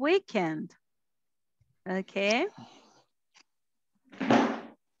every weekend. Okay?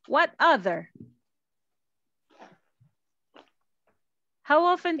 What other? How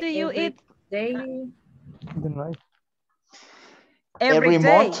often do you eat? Day. Every day.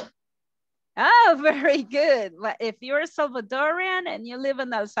 month. Oh, very good. But if you're Salvadorian and you live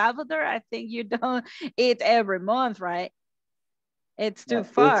in El Salvador, I think you don't eat every month, right? It's too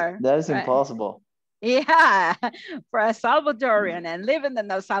far. That is right? impossible. Yeah, for a Salvadorian and living in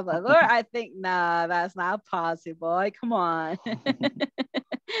El Salvador, I think, no, that's not possible. Come on.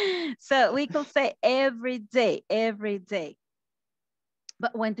 So we could say every day, every day.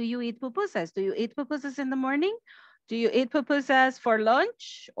 But when do you eat pupusas? Do you eat pupusas in the morning? Do you eat pupusas for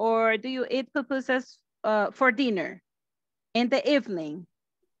lunch? Or do you eat pupusas for dinner in the evening?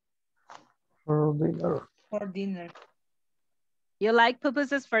 For dinner. For dinner. You like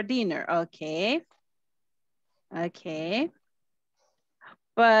pupusas for dinner, okay. Okay.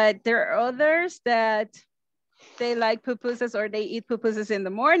 But there are others that they like pupusas or they eat pupusas in the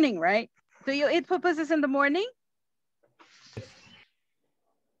morning, right? Do you eat pupusas in the morning?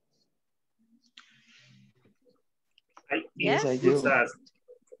 Yes, I do.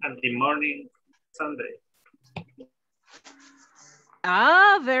 And the morning Sunday.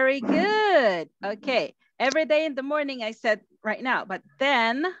 Ah, very good. Okay. Every day in the morning, I said right now, but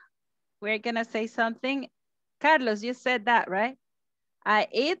then we're going to say something. Carlos, you said that, right? I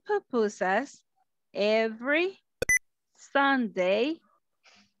eat pupusas every Sunday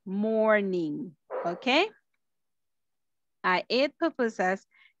morning. Okay? I eat pupusas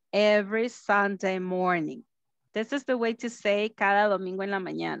every Sunday morning. This is the way to say cada domingo en la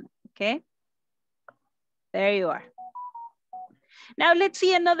mañana. Okay? There you are. Now let's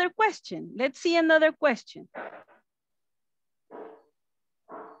see another question. Let's see another question.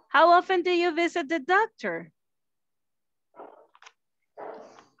 How often do you visit the doctor?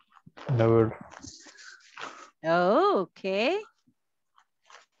 Never. Oh, okay.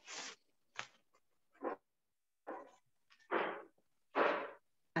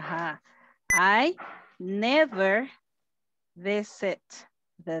 I never visit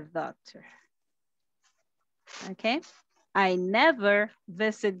the doctor. Okay. I never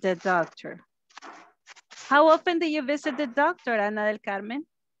visit the doctor. How often do you visit the doctor, Ana del Carmen?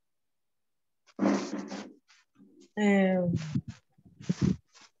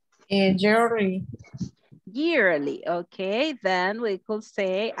 Yearly. Yearly, okay. Then we could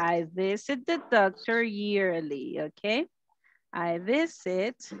say I visit the doctor yearly, okay. I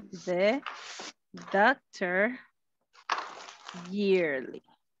visit the doctor yearly,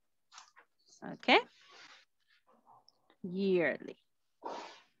 okay. Yearly.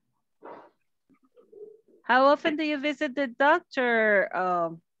 How often do you visit the doctor?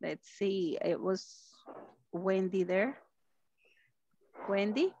 Let's see, it was Wendy there.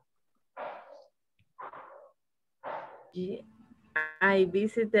 Wendy? I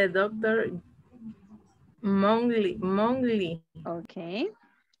visit the doctor monthly. Okay,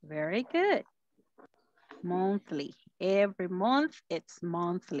 very good. Monthly. Every month, it's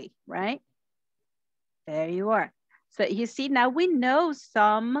monthly, right? There you are. So you see, now we know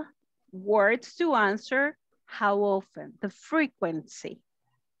some words to answer how often, the frequency,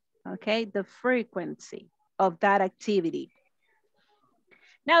 okay? The frequency of that activity.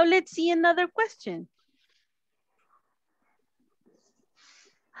 Now let's see another question.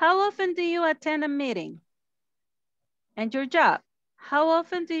 How often do you attend a meeting? And your job, how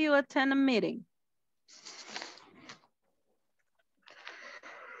often do you attend a meeting?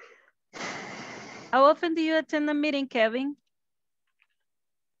 How often do you attend a meeting, Kevin?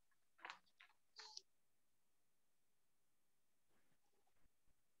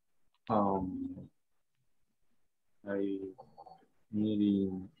 I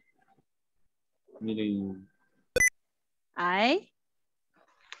meeting. I?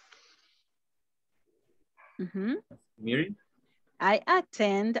 Meeting? I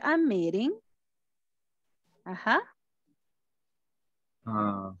attend a meeting.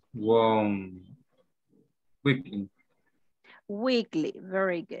 One weekly. Weekly,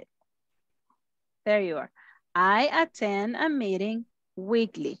 very good. There you are. I attend a meeting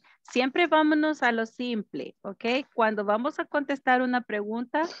weekly. Siempre vámonos a lo simple, ¿ok? Cuando vamos a contestar una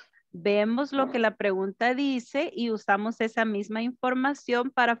pregunta, vemos lo que la pregunta dice y usamos esa misma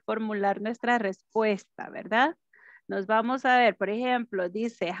información para formular nuestra respuesta, ¿verdad? Nos vamos a ver, por ejemplo,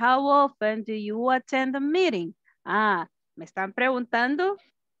 dice, how often do you attend a meeting? Ah, me están preguntando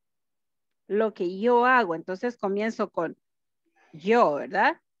lo que yo hago. Entonces comienzo con yo,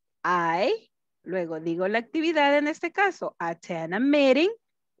 ¿verdad? I, luego digo la actividad en este caso, attend a meeting,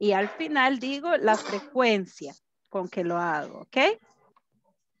 y al final digo la frecuencia con que lo hago, ¿ok?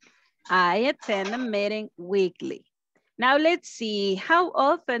 I attend a meeting weekly. Now let's see, how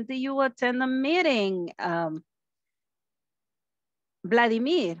often do you attend a meeting,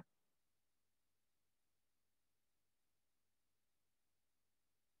 Vladimir?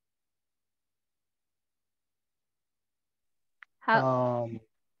 How?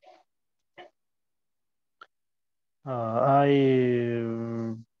 I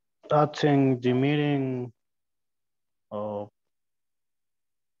attend the meeting of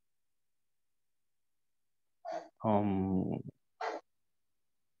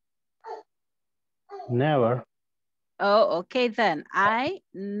never. Oh, okay then. I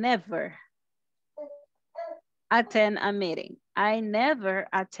never attend a meeting. I never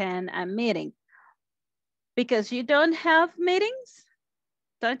attend a meeting. Because you don't have meetings?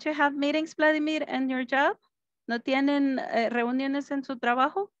 Don't you have meetings, Vladimir, in your job? ¿No tienen reuniones en su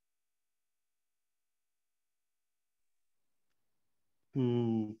trabajo?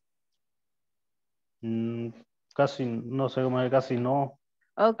 Casi, no sé cómo es, casi no.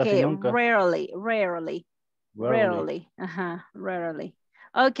 Casi Okay, nunca. rarely. Rarely. Rarely.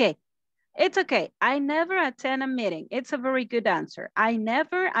 Okay, it's okay. I never attend a meeting. It's a very good answer. I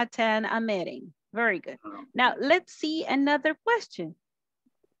never attend a meeting. Very good. Now, let's see another question.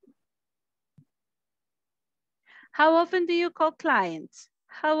 How often do you call clients?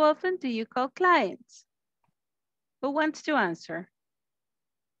 How often do you call clients? Who wants to answer?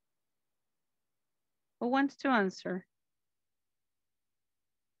 Who wants to answer?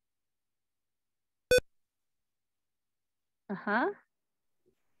 Uh-huh.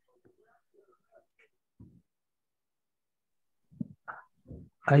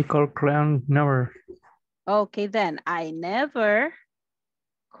 I call client never. Okay, then I never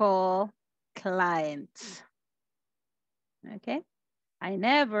call clients. Okay, I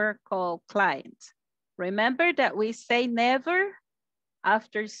never call clients. Remember that we say never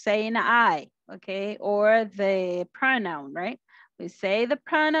after saying I, okay, or the pronoun, right? We say the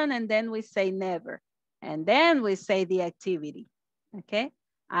pronoun and then we say never. And then we say the activity, okay?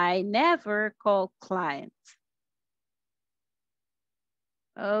 I never call clients.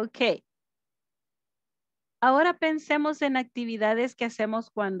 Okay. Ahora pensemos en actividades que hacemos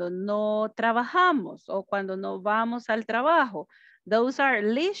cuando no trabajamos o cuando no vamos al trabajo. Those are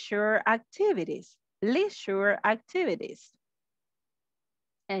leisure activities. Leisure activities.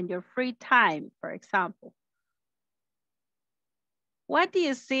 And your free time, for example. What do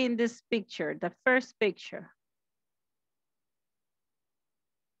you see in this picture, the first picture?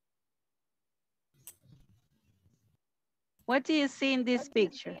 What do you see in this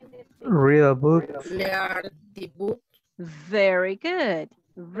picture? Read a book. Leer the book. Very good.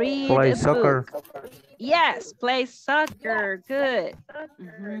 Read Play a soccer. book. Yes, play soccer. Good.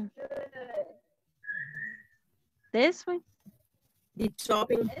 This one? The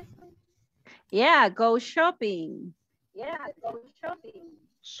shopping. Yeah, go shopping.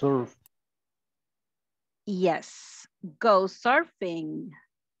 Surf. Yes, go surfing.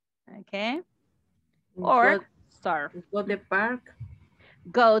 Okay. Or surf. Go to the park.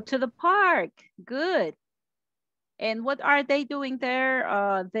 Go to the park. Good. And what are they doing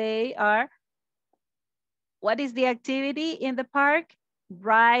there? They are, what is the activity in the park?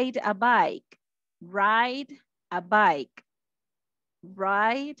 Ride a bike. Ride a bike.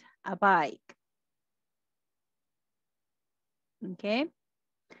 Ride a bike. Okay.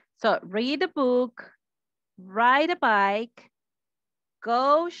 So read a book, ride a bike,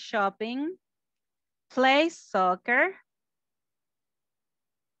 go shopping, play soccer,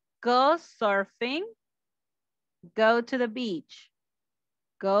 go surfing, go to the beach,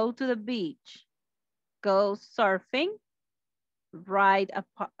 go to the beach, go surfing, ride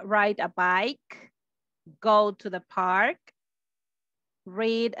a bike, go to the park,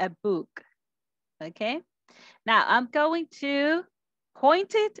 read a book. Okay. Now I'm going to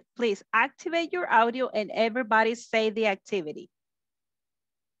point it. Please activate your audio and everybody say the activity.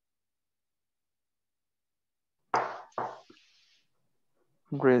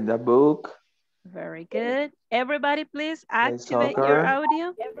 Read a book. Very good. Everybody, please activate soccer, your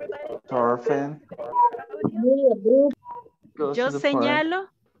audio. Surfing.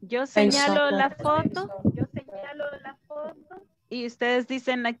 Yo señalo la foto. y ustedes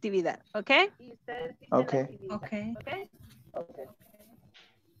dicen la actividad, ¿ok? Okay. Okay.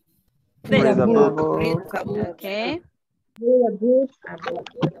 Read a book. Okay.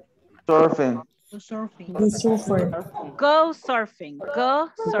 Surfing. Go surfer. Go surfing. Go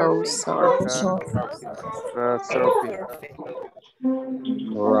Go surfing. surfing.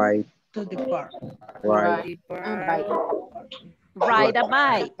 Right. To the park. Right. Ride a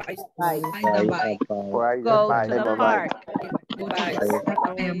bike. Ride the bike. Go to the park. Go to the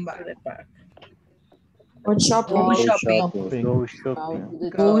park and back. Go shopping. Go Go shopping. shopping. Go shopping. Go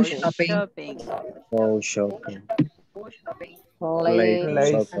Go shopping. shopping. Go shopping. Play.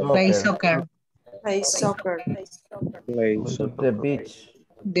 Play soccer. Play soccer. Play soccer. Play Go to soccer. the beach.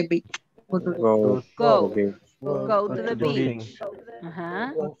 The beach. Go to the Go Go. to the beach. Go to the beach. Uh-huh.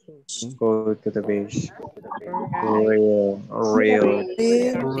 Go to the beach. Real.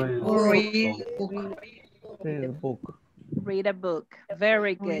 Read a book. Read a book.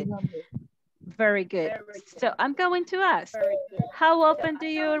 Very good. Very good. So I'm going to ask, how often do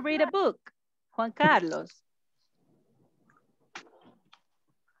you read a book? Juan Carlos.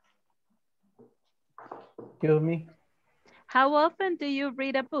 Excuse me. How often do you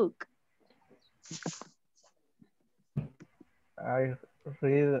read a book? I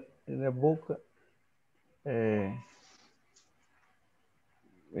read the book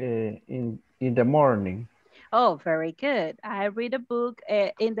in the morning. Oh, very good. I read a book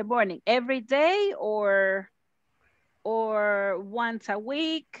in the morning. Every day or once a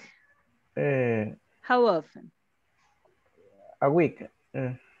week? How often? A week.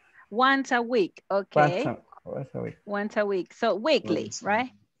 Once a week, okay. Once a week. Once a week. So weekly,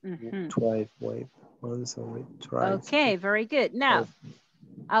 right? Twice a week. Once a week. Twice. Okay, very good. Now,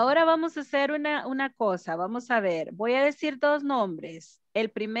 ahora vamos a hacer una cosa. Vamos a ver. Voy a decir dos nombres. El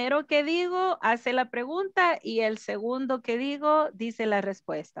primero que digo hace la pregunta y el segundo que digo dice la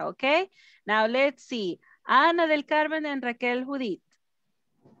respuesta, ¿ok? Now, let's see. Ana del Carmen and Raquel Judith.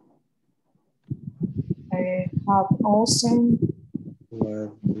 I have also.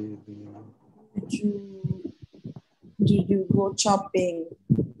 What Do you go shopping?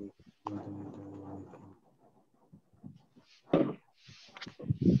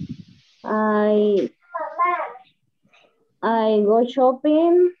 I go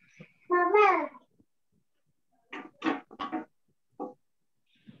shopping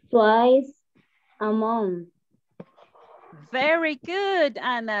twice a month. Very good,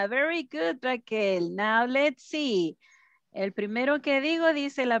 Ana. Very good, Raquel. Now, let's see. El primero que digo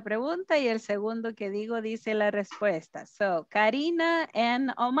dice la pregunta y el segundo que digo dice la respuesta. So, Karina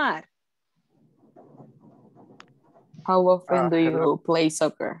and Omar. How often do you play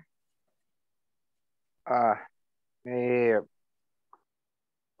soccer?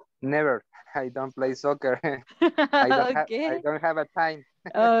 Never. I don't play soccer. Okay. I don't have a time.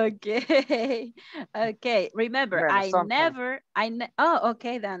 Okay. Okay. Remember, Well, I sometimes. never, oh,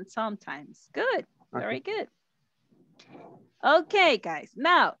 okay, then sometimes. Good. Very good. Okay, guys.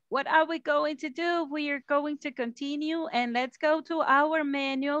 Now, what are we going to do? We are going to continue and let's go to our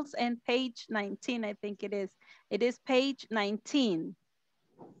manuals and page 19, I think it is. It is page 19.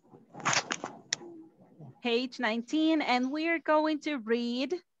 Page 19, and we are going to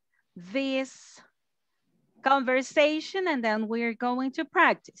read this conversation and then we're going to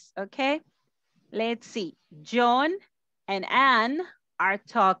practice, okay? Let's see. John and Anne are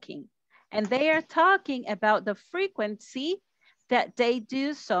talking and they are talking about the frequency that they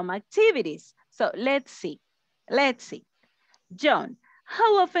do some activities. So let's see. Let's see. John,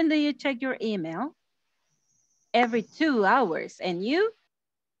 how often do you check your email? Every 2 hours. And you?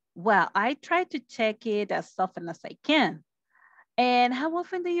 Well, I try to check it as often as I can. And how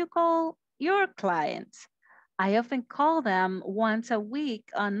often do you call your clients? I often call them once a week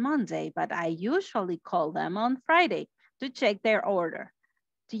on Monday, but I usually call them on Friday to check their order.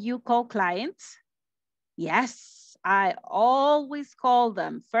 Do you call clients? Yes, I always call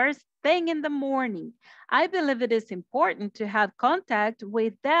them first thing in the morning. I believe it is important to have contact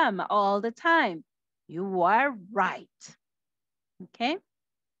with them all the time. You are right. Okay,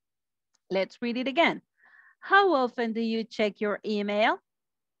 let's read it again. How often do you check your email?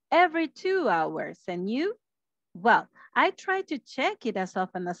 Every 2 hours. And you? Well, I try to check it as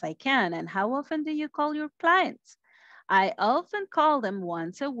often as I can. And how often do you call your clients? I often call them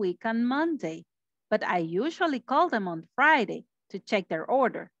once a week on Monday, but I usually call them on Friday to check their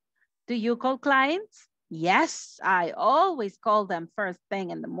order. Do you call clients? Yes, I always call them first thing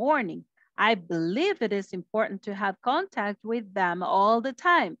in the morning. I believe it is important to have contact with them all the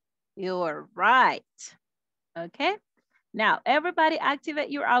time. You're right. Okay, now everybody activate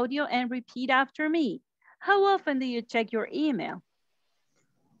your audio and repeat after me. How often do you check your email?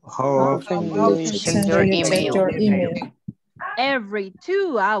 How often do Do you you check check your email? Every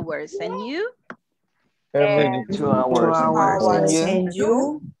 2 hours. And you? Every 2 hours. 2 hours. And you? And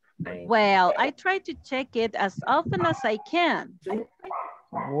you? Well, I try to check it as often as I can.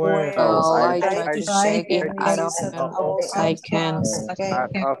 Well, I try to check it as as often as I can. As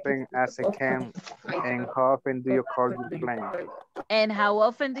often as I can. And how often do you call your client? And how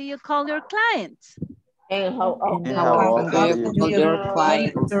often do you call your clients? And how And how often do you call your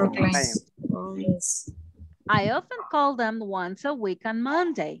clients? I often call them once a week on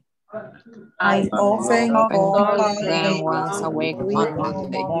Monday. I often call them once a week on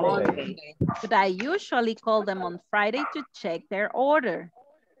Monday. But I usually call them on Friday to check their order.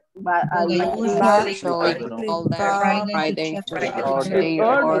 But I usually call them Friday to check their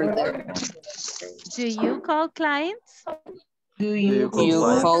order. Do you call clients? Do you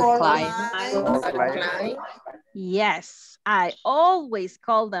Call clients? Yes, I always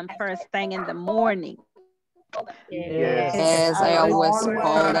call them first thing in the morning. Yes, I always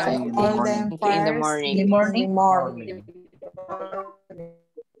call them in the morning.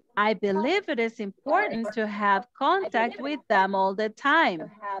 I believe it is important to have contact with them all the time.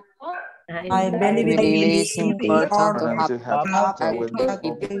 I believe it is important to to have contact with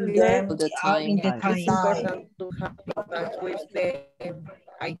them all the time.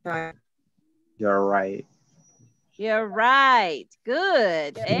 You're right. You're right.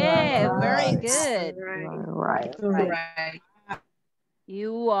 Good. Very good. Right.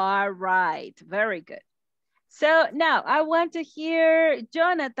 You are right. Very good. So now I want to hear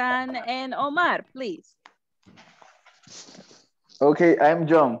Jonathan and Omar, please. Okay, I'm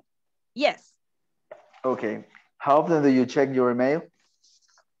John. Yes. Okay. How often do you check your email?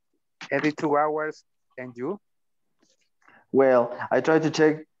 Every 2 hours. And you? Well, I try to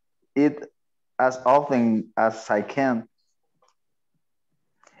check it as often as I can.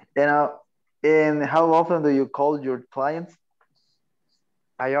 And how often do you call your clients?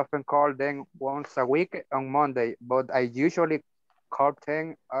 I often call them once a week on Monday, but I usually call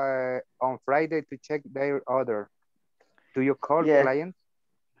them on Friday to check their order. Do you call clients?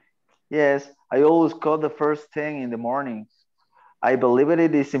 Yes, I always call the first thing in the morning. I believe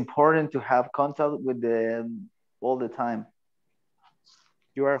it is important to have contact with them all the time.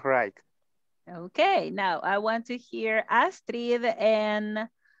 You are right. Okay, now I want to hear Astrid and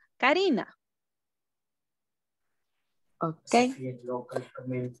Karina. Okay.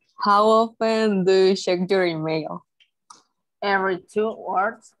 How often do you check your email? Every 2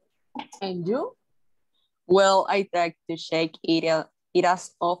 hours. And you? Well, I try to check it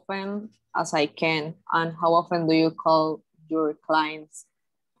as often as I can. And how often do you call your clients?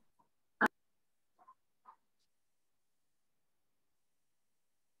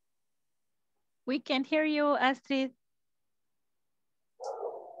 We can hear you, Astrid.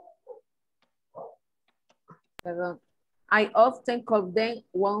 I often call them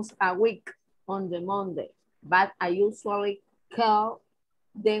once a week on the Monday, but I usually call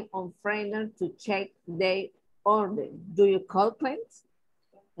them on Friday to check their order. Do you call clients?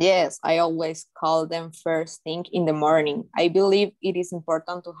 Yes, I always call them first thing in the morning. I believe it is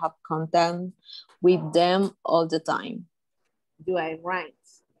important to have contact with them all the time. You are right.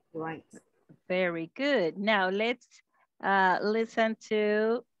 Right. Very good. Now let's listen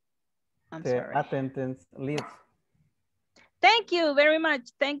to the attendance list. Thank you very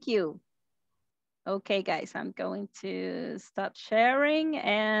much. Thank you. Okay, guys, I'm going to stop sharing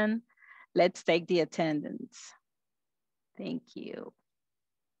and let's take the attendance. Thank you.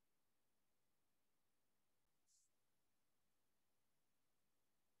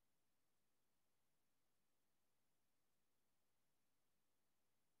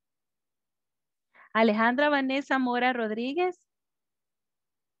 Alejandra Vanessa Mora Rodríguez.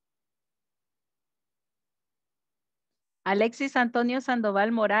 Alexis Antonio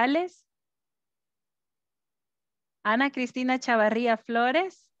Sandoval Morales. Ana Cristina Chavarría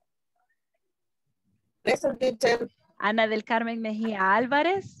Flores. Present, teacher. Ana del Carmen Mejía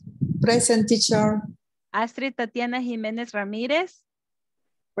Álvarez. Present, teacher. Astrid Tatiana Jiménez Ramírez.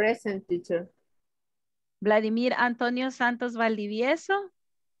 Present, teacher. Vladimir Antonio Santos Valdivieso.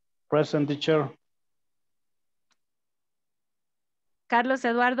 Present, teacher. Carlos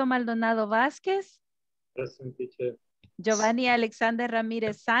Eduardo Maldonado Vázquez. Present, teacher. Giovanni Alexander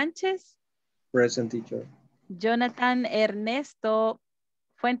Ramírez Sánchez. Present, teacher. Jonathan Ernesto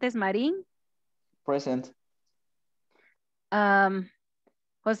Fuentes Marín. Present.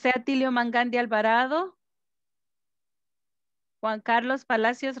 José Atilio Mangandi Alvarado. Juan Carlos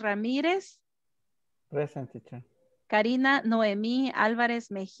Palacios Ramírez. Present, teacher. Karina Noemí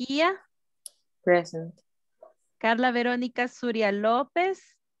Álvarez Mejía. Present. Carla Verónica Suria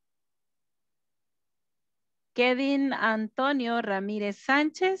López. Kevin Antonio Ramírez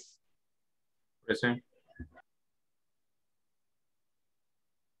Sánchez. Present.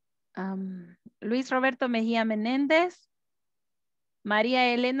 Luis Roberto Mejía Menéndez.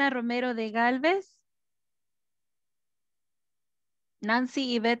 María Elena Romero de Galvez.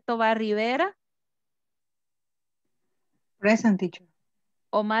 Nancy Ivette Tobar Rivera. Present, teacher.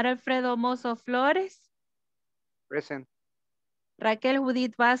 Omar Alfredo Mozo Flores. Present. Raquel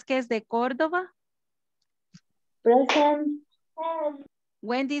Judith Vázquez de Córdoba. Present.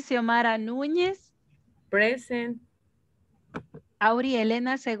 Wendy Xiomara Núñez. Present. Auri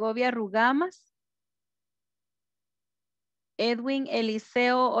Elena Segovia Rugamas. Edwin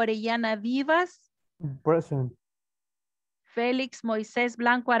Eliseo Orellana Vivas. Present. Félix Moisés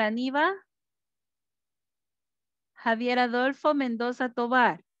Blanco Araniva. Javier Adolfo Mendoza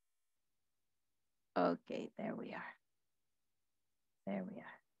Tobar. Okay, there we are. There we are.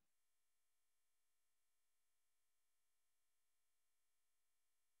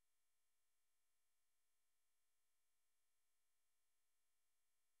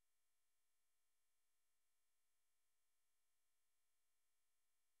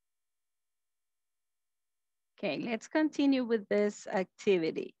 Okay, let's continue with this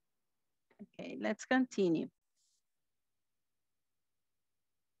activity. Okay, let's continue.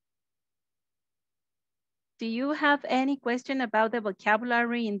 Do you have any question about the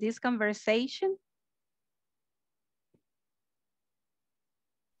vocabulary in this conversation?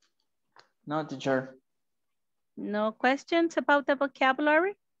 No, teacher. No questions about the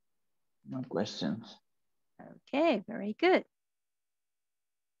vocabulary? No questions. Okay, very good.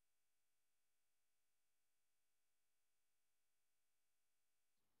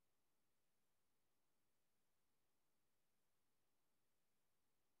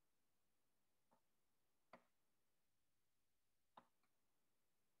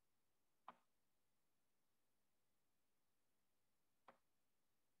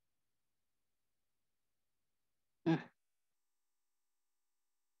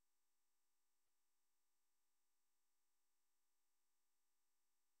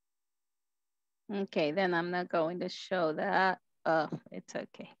 Okay, then I'm not going to show that. It's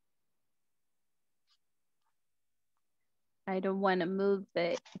okay. I don't want to move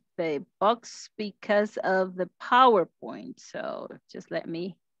the box because of the PowerPoint. So just let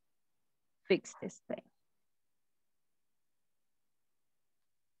me fix this thing.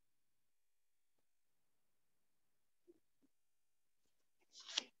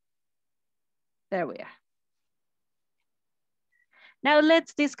 There we are. Now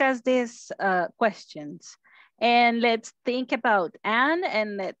let's discuss these questions. And let's think about Anne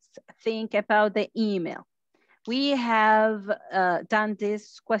and let's think about the email. We have done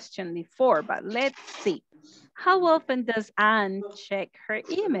this question before, but let's see. How often does Anne check her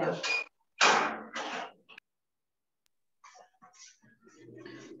email?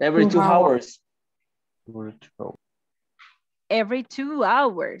 Every 2 hours. Every 2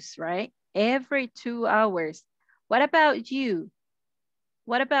 hours, right? Every 2 hours. What about you?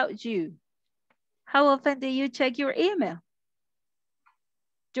 What about you? How often do you check your email?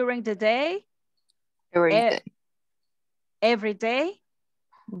 During the day? Every day. Every day?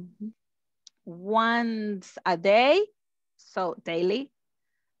 Mm-hmm. Once a day? So daily?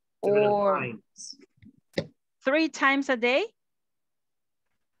 Or 3 times a day?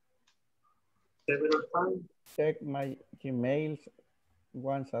 Several times. Check my emails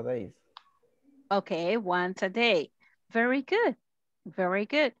once a day. Okay, once a day. Very good. Very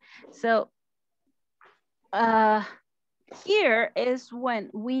good. So here is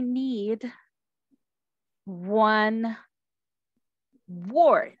when we need one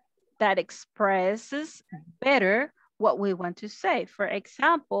word that expresses better what we want to say. For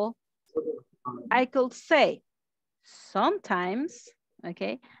example, I could say sometimes,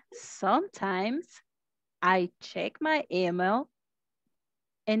 okay, sometimes I check my email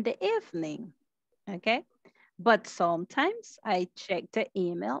in the evening, okay? But sometimes I check the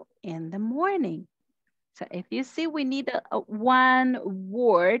email in the morning. So if you see, we need a one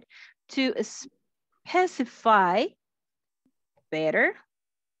word to specify better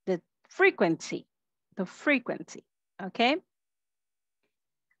the frequency, ¿ok?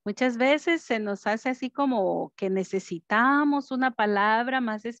 Muchas veces se nos hace así como que necesitamos una palabra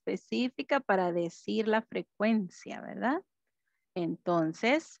más específica para decir la frecuencia, ¿verdad?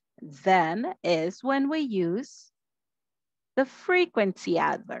 Entonces, then is when we use the frequency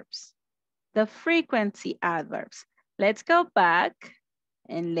adverbs. The frequency adverbs. Let's go back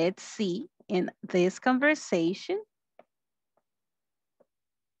and let's see in this conversation.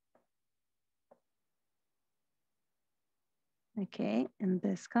 Okay, in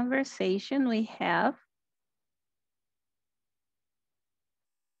this conversation we have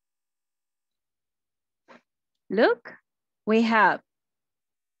Look, we have,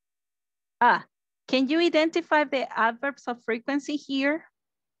 can you identify the adverbs of frequency here?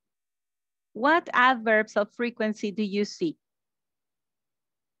 What adverbs of frequency do you see?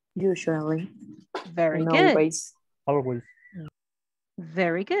 Usually. Very And good. Always. Always.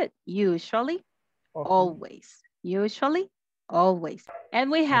 Very good. Usually, always. Usually, always. And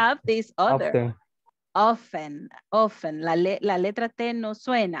we have this other. Often. Often. La letra T no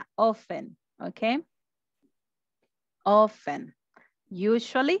suena. Often. Okay. Often.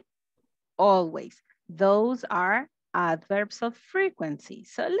 Usually, always. Those are adverbs of frequency.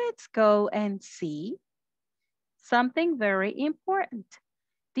 So let's go and see something very important.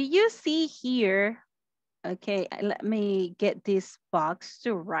 Do you see here? Okay, let me get this box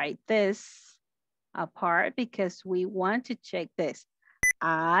to write this apart because we want to check this.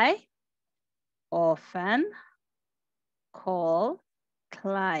 I often call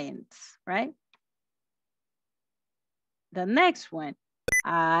clients, right? The next one,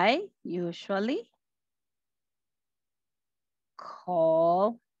 I usually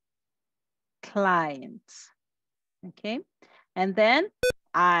call clients, okay? And then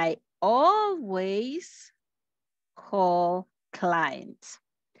I always call clients.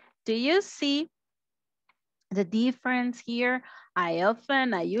 Do you see the difference here? I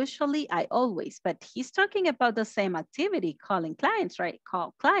often, I usually, I always, but he's talking about the same activity, calling clients, right?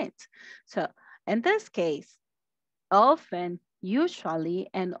 Call clients. So in this case, often, usually,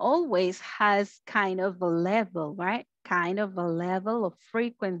 and always has kind of a level, right? Kind of a level of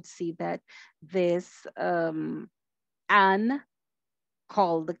frequency that this and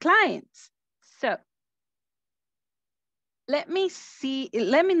call the clients. So let me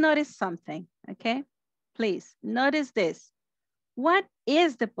notice something, okay? Please notice this. What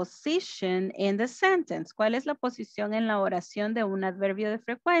is the position in the sentence? ¿Cuál es la posición en la oración de un adverbio de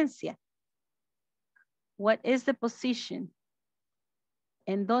frecuencia? What is the position?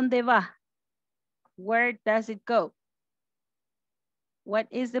 ¿En dónde va? Where does it go? What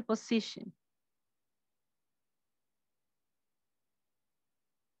is the position?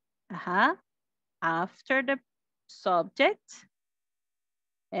 After the subject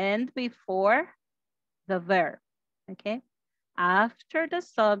and before the verb, okay? After the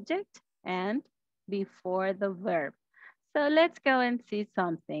subject and before the verb. So let's go and see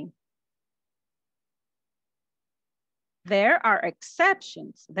something. There are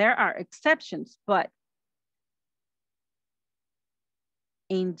exceptions, but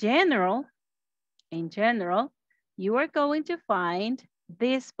in general, you are going to find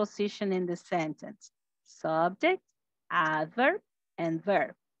this position in the sentence. Subject, adverb, and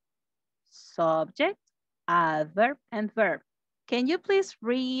verb. Subject, adverb, and verb. Can you please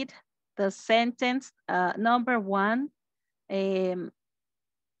read the sentence number 1? Let's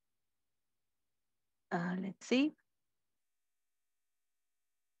see.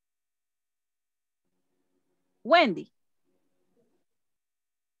 Wendy.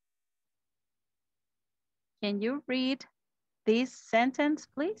 Can you read this sentence,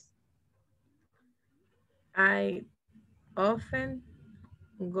 please? I often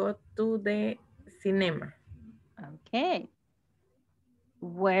go to the cinema. Okay.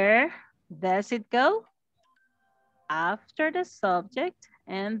 Where does it go? After the subject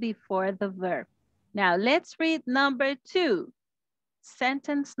and before the verb. Now let's read number 2.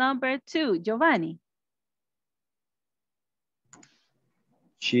 Sentence number 2, Giovanni.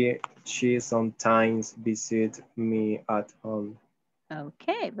 She sometimes visits me at home.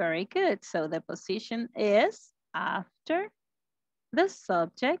 Okay, very good. So the position is after the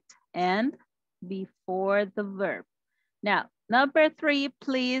subject and before the verb. Now, number 3,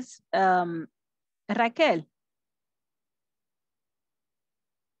 please, Raquel.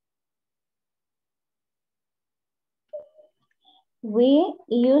 We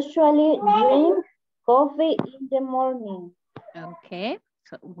usually drink coffee in the morning. Okay,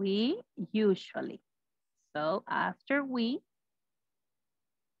 so we usually. So after we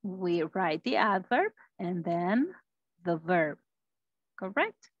write the adverb and then the verb,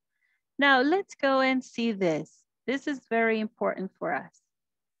 correct? Now let's go and see this. This is very important for us.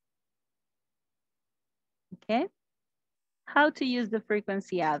 Okay, how to use the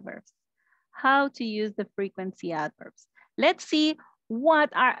frequency adverbs. How to use the frequency adverbs. Let's see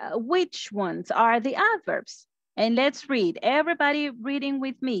which ones are the adverbs. And let's read. Everybody reading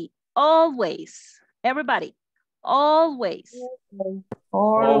with me. Always. Everybody. Always.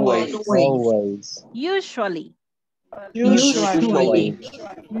 Always. Usually. Usually.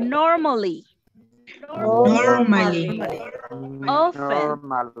 Normally. Normally. Often.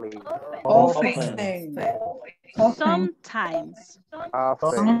 Normally. Often. Sometimes.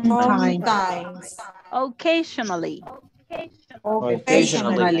 Often. Sometimes. Occasionally.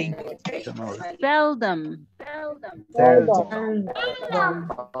 Occasionally. Seldom. Seldom.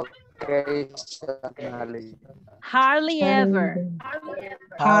 Occasionally. Hardly ever.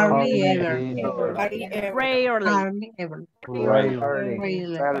 Hardly ever. Rarely. Hardly ever.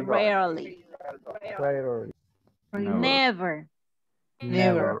 Rarely. Never.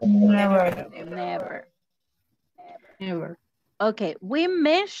 Never. Never. Okay, we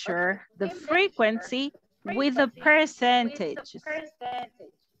measure the frequency with a percentage.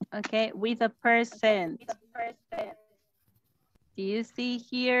 Okay, with a percent. Do you see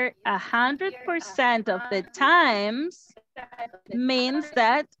here 100% of the times means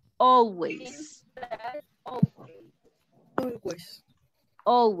that always.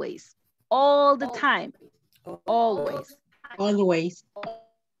 Always. All the time. Always. Always.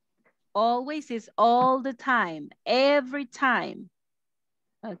 Always is all the time. Every time.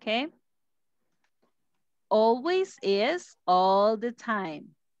 Okay. Always is all the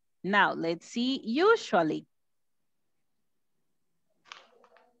time. Now let's see usually.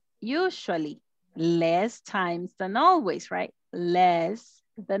 Usually, less times than always, right? Less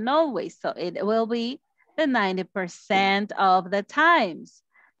than always. So it will be the 90% of the times.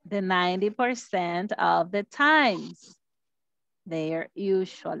 The 90% of the times. They're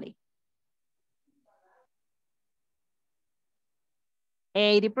usually.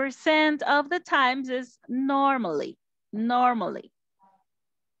 80% of the times is normally. Normally.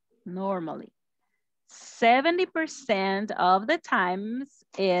 Normally. 70% of the times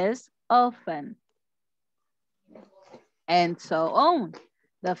is often. And so on.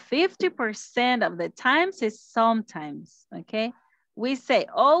 The 50% of the times is sometimes, okay? We say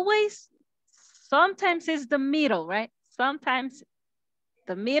always, sometimes is the middle, right? Sometimes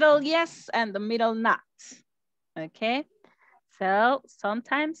the middle yes and the middle not, okay? So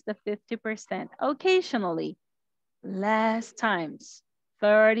sometimes the 50%, occasionally, less times.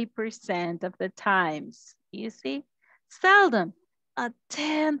 30% of the times, you see? Seldom,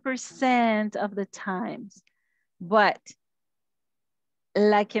 10% of the times. But,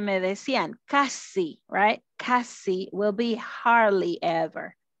 la que me decían, casi, right? Casi will be hardly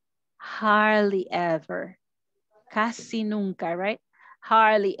ever. Hardly ever. Casi nunca, right?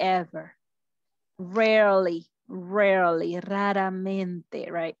 Hardly ever. Rarely, rarely,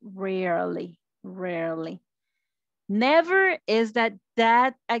 raramente, right? Rarely, rarely. Never is that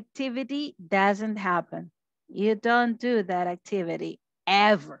activity doesn't happen. You don't do that activity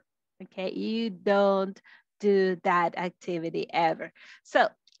ever, okay? You don't do that activity ever. So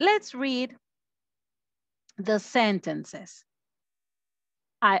let's read the sentences.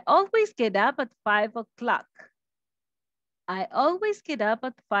 I always get up at 5 o'clock. I always get up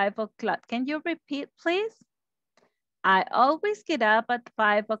at 5 o'clock. Can you repeat, please? I always get up at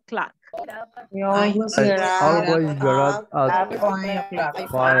 5 o'clock. I always get up at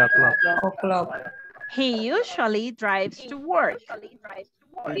 5 o'clock. He usually drives to work.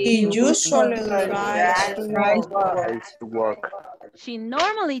 He usually drives to work. She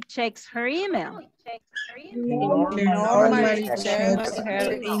normally checks her email. She normally checks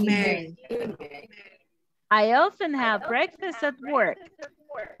her email. I often have breakfast at work.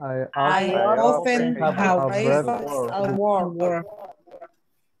 I often have breakfast at work.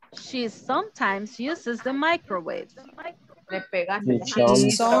 She sometimes uses the microwave.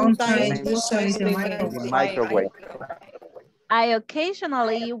 She sometimes uses the microwave. I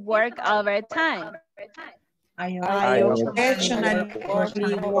occasionally work overtime. I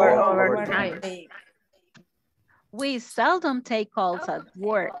occasionally work overtime. We seldom take calls at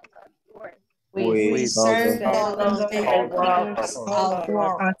work. We seldom take calls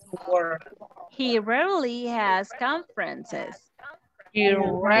at work. He rarely has conferences. He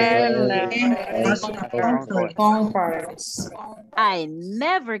rarely has conference. I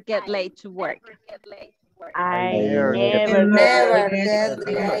never get late to work. I never get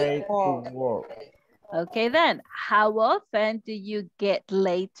late to work. Okay then, how often do you get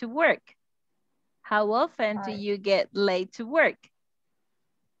late to work? How often do you get late to work?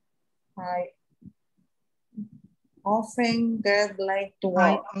 I often get late to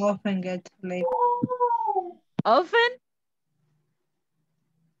work. I often get late. Often?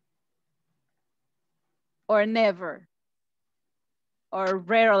 Or never? Or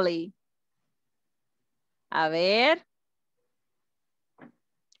rarely? A ver.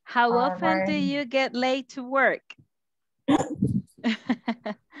 How often do you get late to work?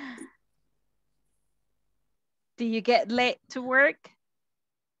 Do you get late to work?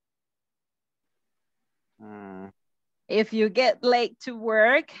 If you get late to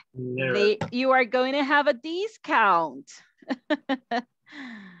work, you are going to have a discount.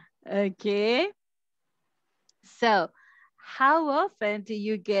 Okay. So, how often do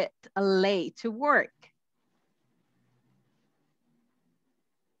you get late to work?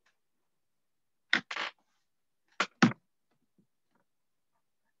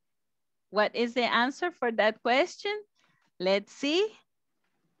 What is the answer for that question? Let's see.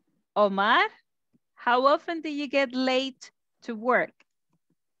 Omar, how often do you get late to work?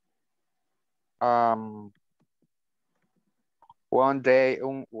 One day,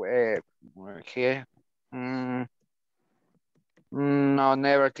 here. No,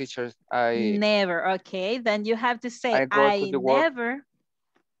 never, teachers. Never. Okay, then you have to say I go to the work. never.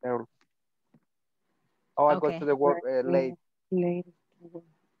 I go to the work late.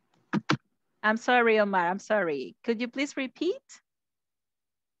 I'm sorry, Omar. I'm sorry. Could you please repeat?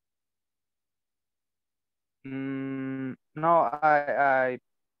 No, I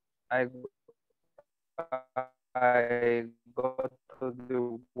go to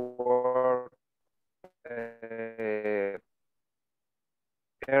the work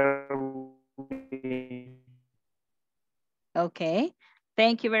early. Okay.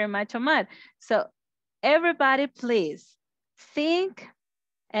 Thank you very much, Omar. So everybody, please think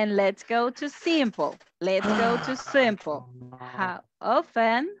and let's go to simple. Let's go to simple. How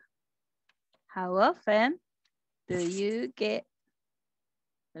often do you get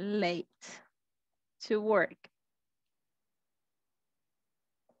late to work?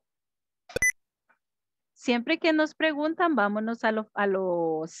 Siempre que nos preguntan, vámonos a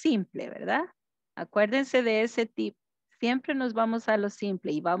lo simple, ¿verdad? Acuérdense de ese tip. Siempre nos vamos a lo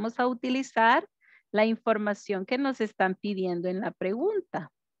simple y vamos a utilizar la información que nos están pidiendo en la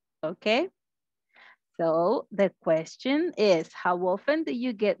pregunta. ¿Ok? So, the question is, how often do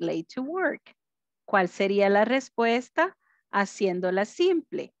you get late to work? ¿Cuál sería la respuesta haciéndola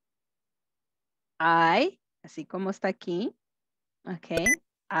simple? I, así como está aquí. Ok.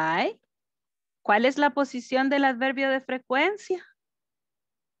 I. ¿Cuál es la posición del adverbio de frecuencia?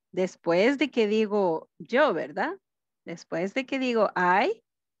 Después de que digo yo, ¿verdad? Después de que digo I,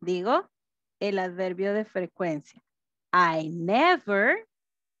 digo el adverbio de frecuencia. I never,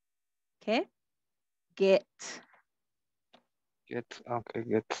 ¿qué? Get.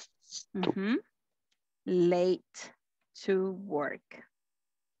 Late to work.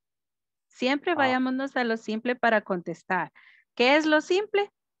 Siempre vayámonos a lo simple para contestar. ¿Qué es lo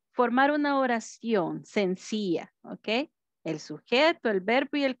simple? Formar una oración sencilla, ¿ok? El sujeto, el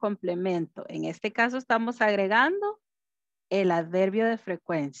verbo y el complemento. En este caso estamos agregando el adverbio de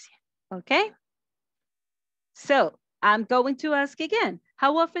frecuencia, ¿ok? So, I'm going to ask again.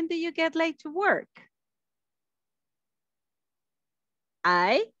 How often do you get late to work?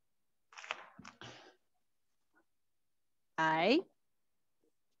 I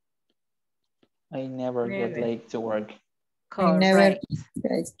never get late to work. Correct. I never get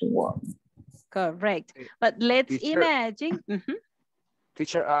late to work. Correct. But let's imagine.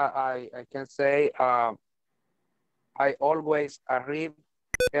 Teacher, I can say I always arrive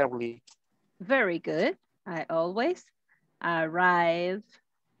early. Very good. I always arrive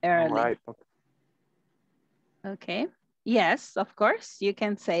early. All right. Okay. Yes, of course, you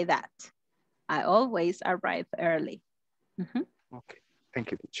can say that. I always arrive early. Okay.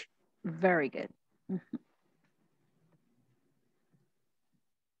 Thank you, teacher. Very good.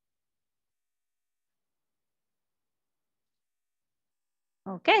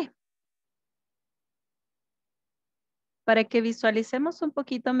 Ok. Para que visualicemos un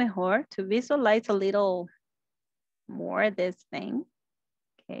poquito mejor, to visualize a little more this thing.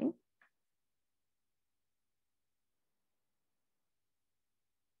 Okay.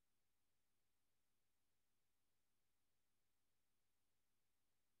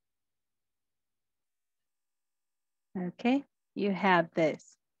 Okay, you have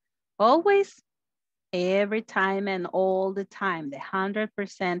this. Always, every time and all the time, the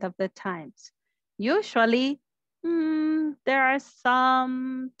 100% of the times. Usually, there are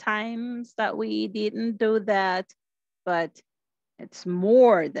some times that we didn't do that, but it's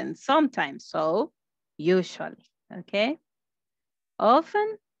more than sometimes, so usually, okay?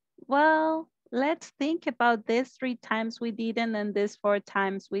 Often, well, let's think about this 3 times we didn't and this 4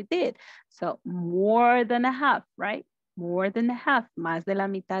 times we did. So more than a half, right? More than a half, más de la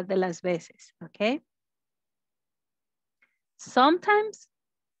mitad de las veces, okay? Sometimes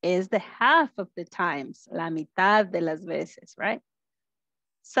is the half of the times, la mitad de las veces, right?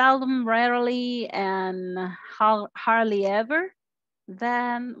 Seldom, rarely, and hardly ever,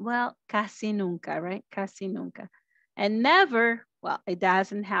 then, well, casi nunca, right? Casi nunca. And never, well, it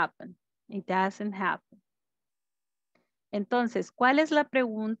doesn't happen. It doesn't happen. Entonces, ¿cuál es la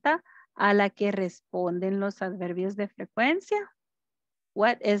pregunta a la que responden los adverbios de frecuencia?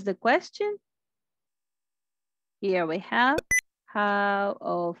 What is the question? Here we have, how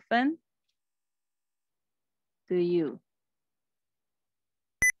often do you?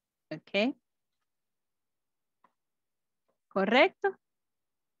 Okay. ¿Correcto?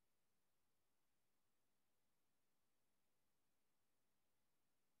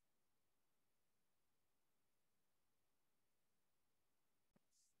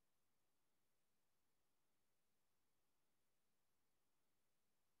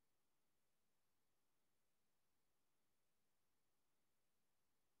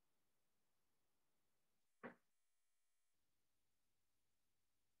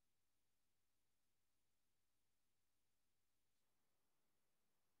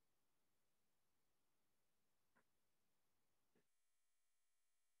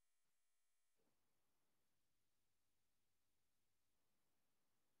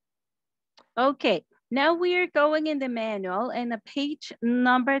 Okay, now we are going in the manual and the page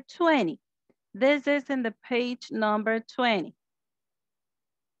number 20. This is in the page number 20.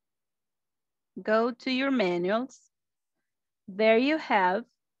 Go to your manuals. There you have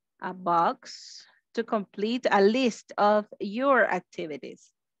a box to complete a list of your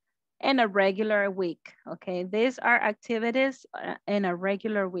activities in a regular week. Okay, these are activities in a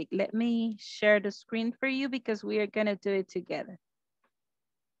regular week. Let me share the screen for you because we are gonna do it together.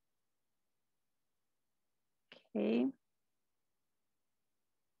 Okay.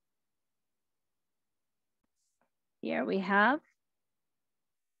 Here we have.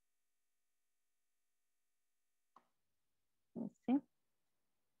 Let's see.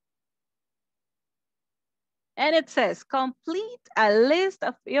 And it says, complete a list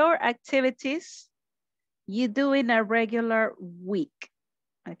of your activities you do in a regular week.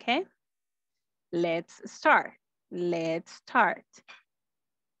 Okay. Let's start. Let's start.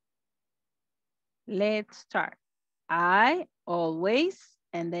 Let's start. I always,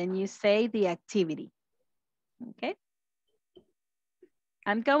 and then you say the activity. Okay.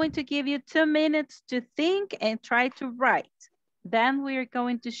 I'm going to give you 2 minutes to think and try to write. Then we are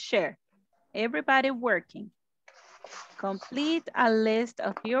going to share. Everybody working. Complete a list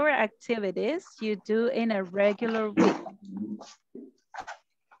of your activities you do in a regular week.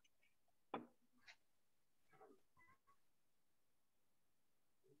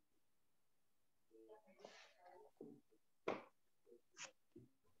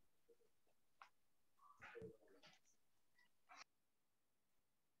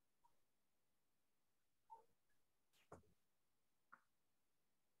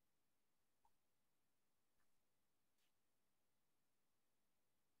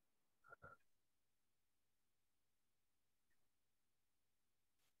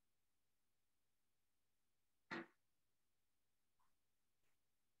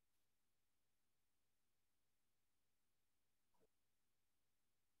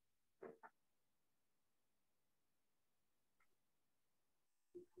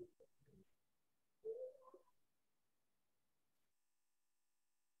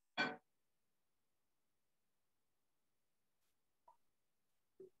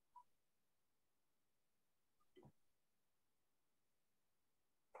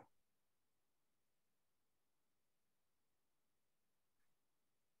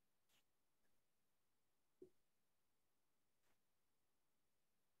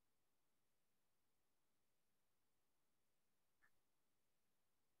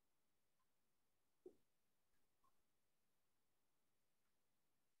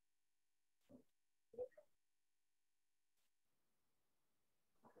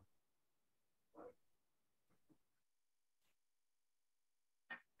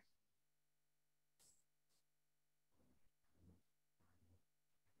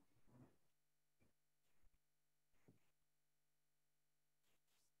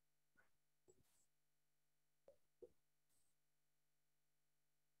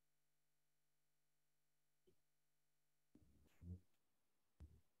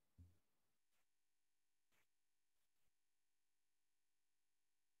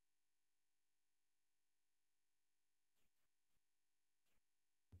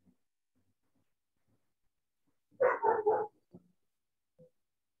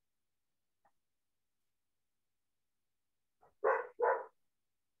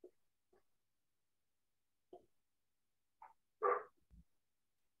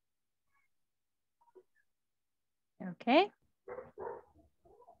 Okay.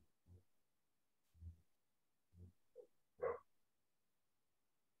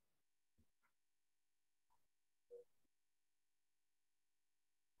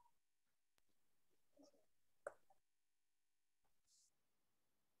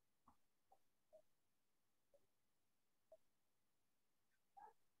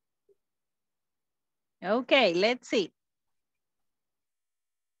 Okay, let's see.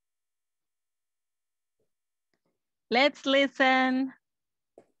 Let's listen.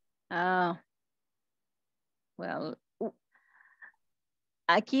 Well,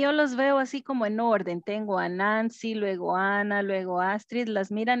 aquí yo los veo así como en orden. Tengo a Nancy, luego Ana, luego Astrid.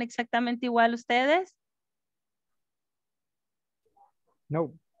 ¿Las miran exactamente igual ustedes?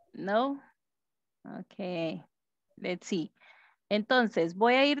 No. No. Okay. Let's see. Entonces,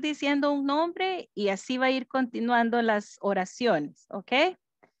 voy a ir diciendo un nombre y así va a ir continuando las oraciones, ¿ok?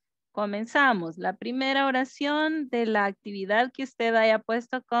 Comenzamos. La primera oración de la actividad que usted haya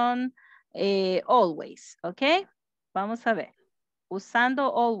puesto con always, ¿ok? Vamos a ver. Usando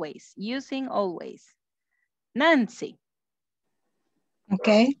always, using always. Nancy.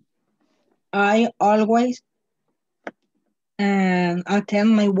 Okay. I always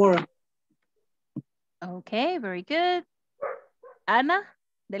attend my work. Okay, very good. Ana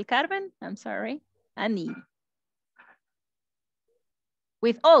del Carmen, I'm sorry. Annie.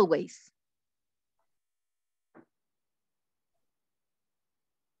 With always.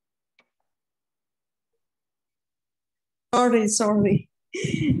 Sorry.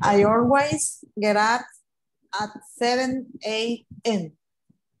 I always get up at 7 a.m.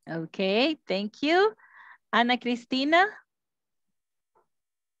 Okay, thank you. Ana Cristina.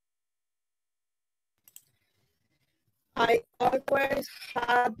 I always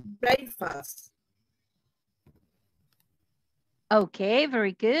have breakfast. Okay,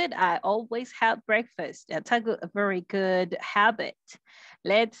 very good. I always have breakfast. That's a very good habit.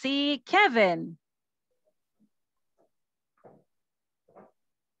 Let's see, Kevin.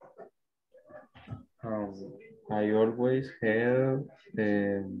 I always have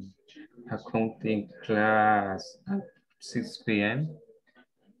accounting class at 6 p.m.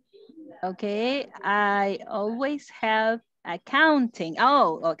 Okay, I always have accounting.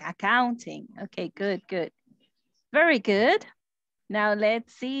 Oh, accounting. Okay, good, good. Very good. Now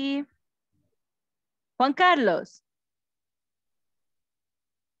let's see. Juan Carlos.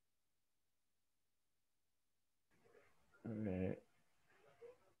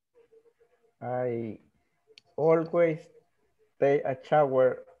 I always take a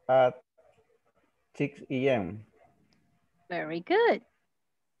shower at 6 a.m. Very good.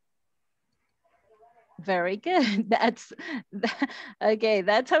 Very good. Okay,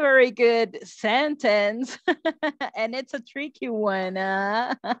 that's a very good sentence. And it's a tricky one.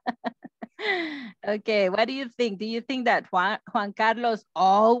 Okay, what do you think? Do you think that Juan Carlos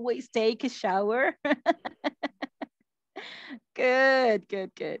always take a shower? Good,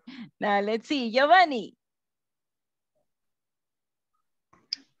 good, good. Now let's see, Giovanni.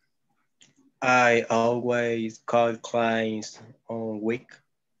 I always call clients on week.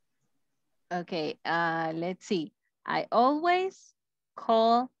 Okay, let's see. I always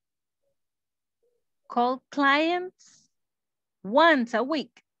call clients once a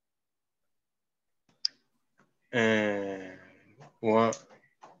week. One.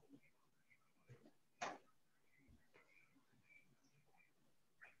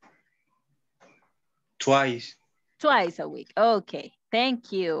 Twice. Twice a week. Okay,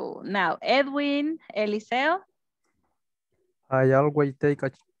 thank you. Now, Edwin, Eliseo. I always take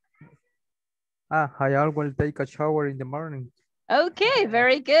a shower in the morning. Okay,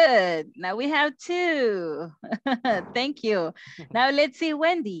 very good. Now we have two. Thank you. Now let's see,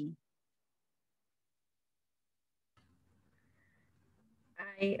 Wendy.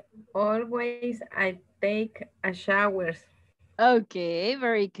 I take a shower. Okay,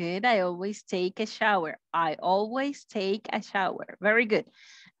 very good. I always take a shower. I always take a shower. Very good.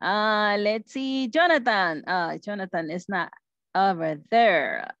 Let's see, Jonathan. Jonathan is not over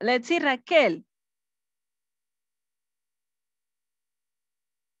there. Let's see, Raquel.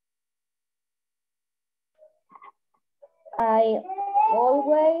 I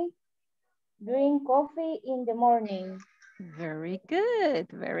always drink coffee in the morning. Very good,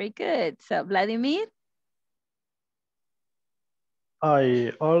 very good. So, Vladimir?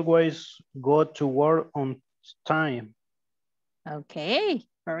 I always go to work on time. Okay,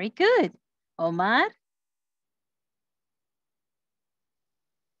 very good. Omar?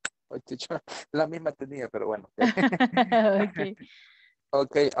 Oh, teacher, la misma tenía, pero bueno. Okay.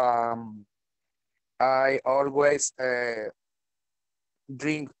 Okay, I always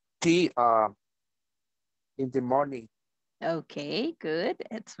drink tea in the morning. Okay, good.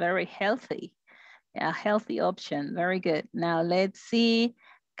 It's very healthy. A healthy option. Very good. Now let's see.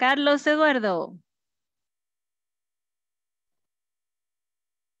 Carlos Eduardo.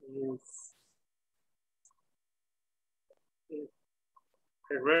 Yes.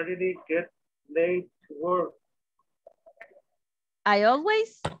 I rarely get late to work. I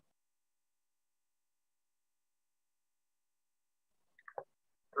always?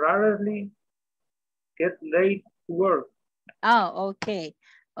 rarely get late to work. Oh, okay.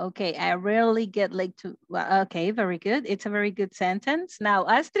 Okay, I rarely get late to, well, okay, very good. It's a very good sentence. Now,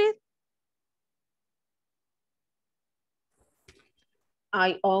 Astrid?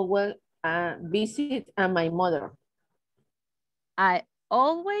 I always visit my mother. I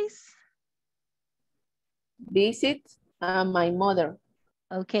always visit my mother.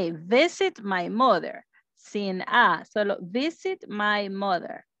 Okay, visit my mother. Sin A, solo visit my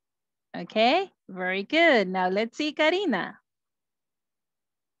mother. Okay, very good. Now let's see Karina.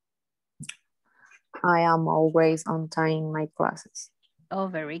 I am always on time in my classes. Oh,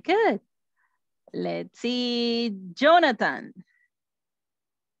 very good. Let's see Jonathan.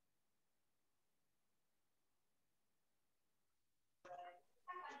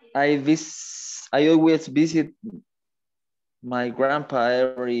 I always visit my grandpa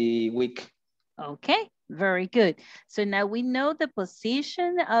every week. Okay, very good. So now we know the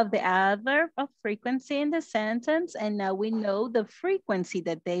position of the adverb of frequency in the sentence, and now we know the frequency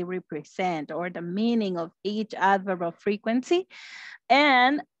that they represent or the meaning of each adverb of frequency.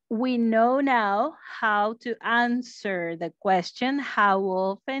 And we know now how to answer the question, how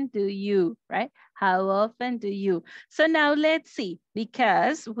often do you, right? How often do you? So now let's see,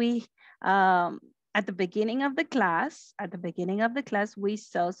 because we, at the beginning of the class, we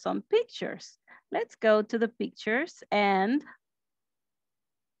saw some pictures. Let's go to the pictures and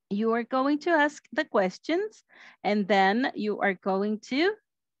you are going to ask the questions and then you are going to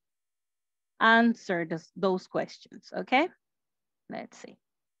answer those questions, okay? Let's see.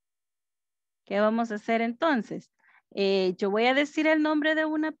 ¿Qué vamos a hacer entonces? Yo voy a decir el nombre de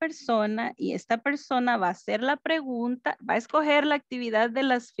una persona y esta persona va a hacer la pregunta, va a escoger la actividad de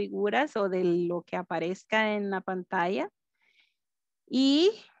las figuras o de lo que aparezca en la pantalla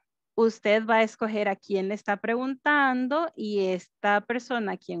y usted va a escoger a quién le está preguntando y esta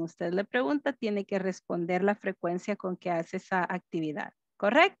persona a quien usted le pregunta tiene que responder la frecuencia con que hace esa actividad.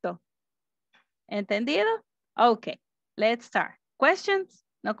 ¿Correcto? ¿Entendido? Ok, let's start. Questions?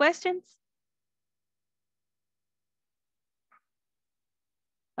 No questions?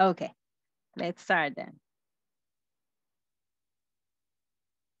 Okay, let's start then.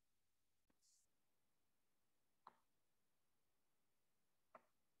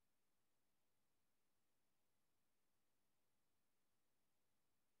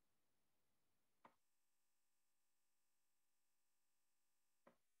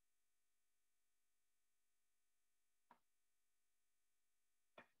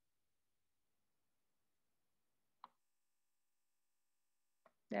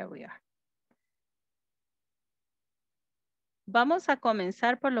 There we are. Vamos a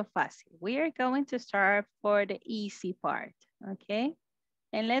comenzar por lo fácil. We are going to start for the easy part, okay?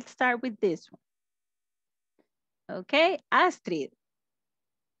 And let's start with this one. Okay, Astrid.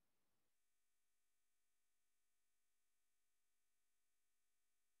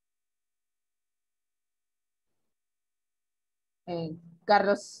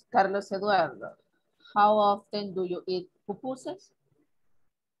 Carlos Eduardo, how often do you eat pupusas?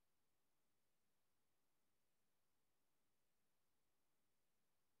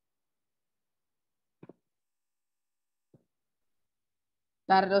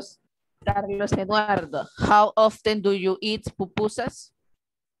 Carlos Eduardo, how often do you eat pupusas?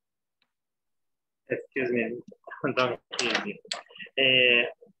 Excuse me, don't hear me.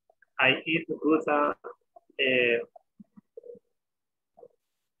 I eat pupusa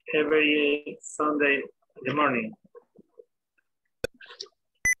every Sunday in the morning.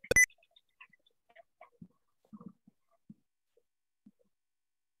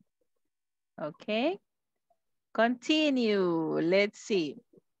 Okay. Continue. Let's see.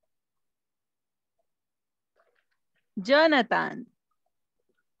 Jonathan.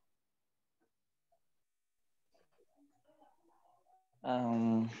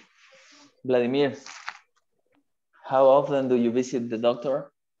 Vladimir, how often do you visit the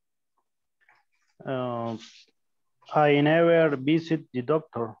doctor? I never visit the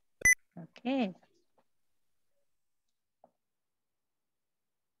doctor. Okay.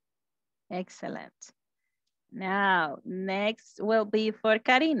 Excellent. Now, next will be for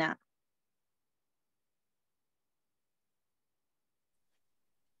Karina.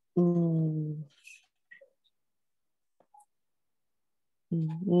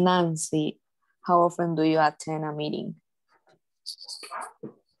 Nancy, how often do you attend a meeting?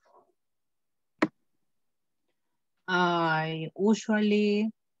 I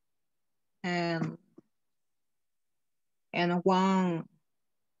usually and one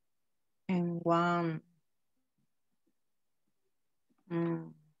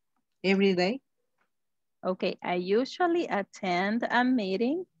every day. Okay, I usually attend a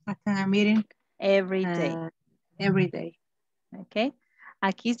meeting Attend a meeting. Every day. Every day. Ok.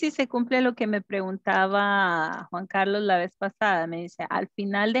 Aquí sí se cumple lo que me preguntaba Juan Carlos la vez pasada. Me dice, ¿al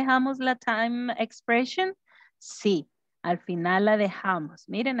final dejamos la time expression? Sí, al final la dejamos.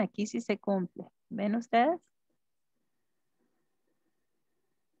 Miren, aquí sí se cumple. ¿Ven ustedes?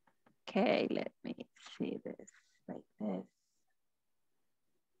 Okay, let me see this like this.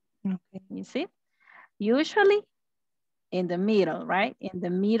 Okay, you see? Usually in the middle, right? In the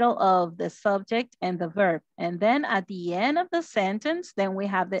middle of the subject and the verb. And then at the end of the sentence, then we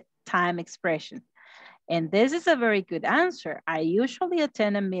have the time expression. And this is a very good answer. I usually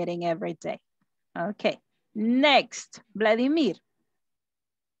attend a meeting every day. Okay, next, Vladimir.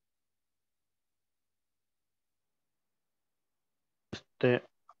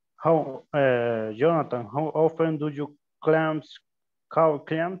 Jonathan, how often do you call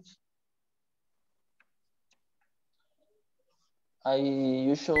clients? I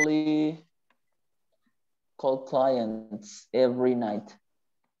usually call clients every night.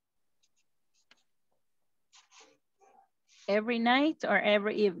 Every night or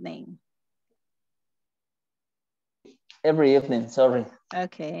every evening? Every evening, sorry.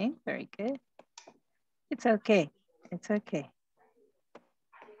 Okay, very good. It's okay, it's okay.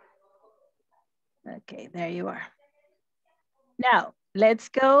 Okay, there you are. Now, let's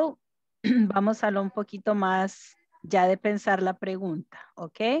go. Vamos a lo un poquito más ya de pensar la pregunta,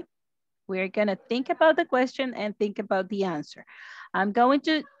 okay? We're gonna think about the question and think about the answer. I'm going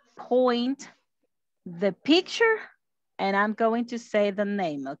to point the picture and I'm going to say the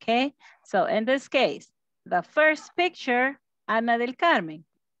name, okay? So in this case, the first picture, Ana del Carmen.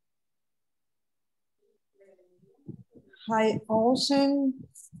 How often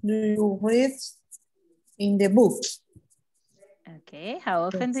do you read in the book? Okay, how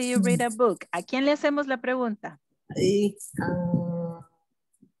often do you read a book? ¿A quién le hacemos la pregunta?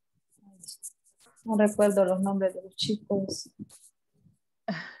 No recuerdo los nombres de los chicos.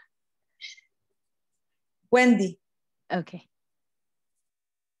 Wendy. Okay.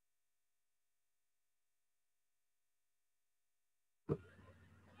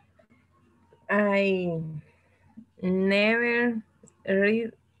 I never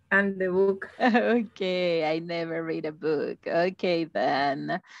read the book. Okay, I never read a book. Okay,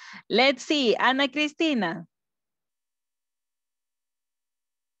 then. Let's see, Ana Cristina.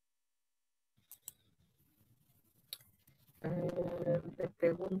 Le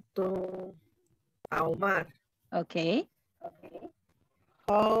pregunto a Omar. Okay.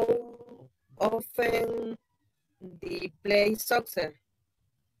 How often do you play soccer?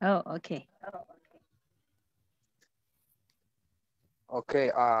 Oh, okay.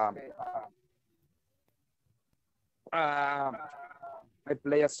 Okay. I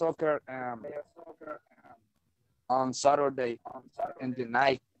play a soccer on Saturday in the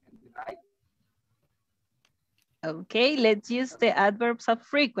night. Okay, let's use the adverbs of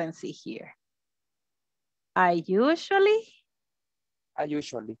frequency here. I usually.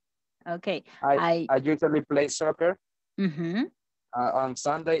 Okay. I usually play soccer on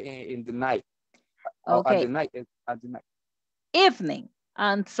Sunday in the night. Okay. At the night. Evening.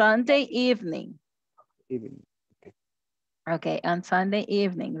 On Sunday evening. Evening. Okay, on Sunday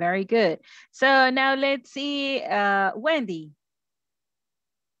evening. Very good. So now let's see, Wendy.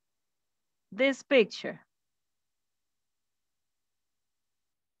 This picture.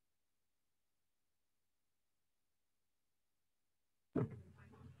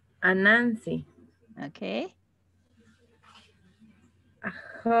 Nancy. Okay.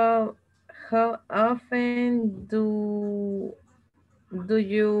 How often do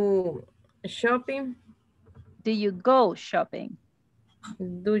you shopping? Do you go shopping?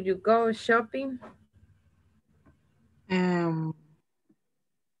 Do you go shopping? No.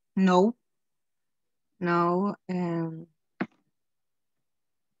 No. No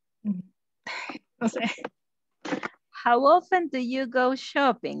sé. How often do you go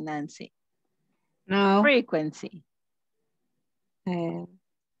shopping, Nancy? No. Frequency.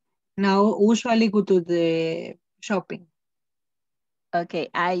 No, usually go to the shopping. Okay,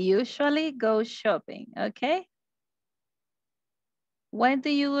 I usually go shopping, okay? When do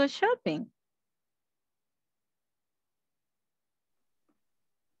you go shopping?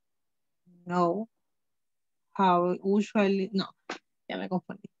 No. How usually, no, ya me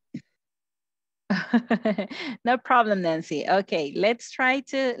confundí. No problem, Nancy. Okay, let's try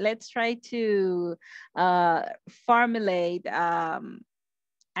to formulate an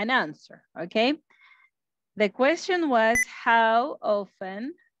answer, okay? The question was, how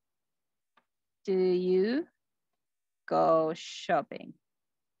often do you go shopping?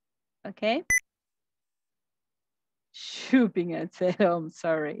 Okay. Shopping at home,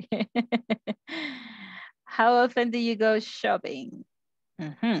 sorry. How often do you go shopping?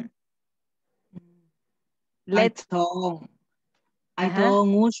 Let's I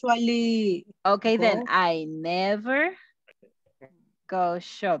don't usually okay, go. then I never go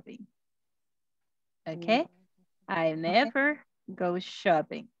shopping. Okay, I never go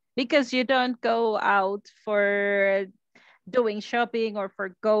shopping because you don't go out for doing shopping or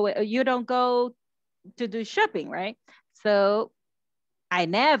for you don't go to do shopping, right? So I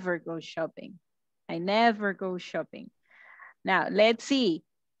never go shopping. I never go shopping. Now let's see.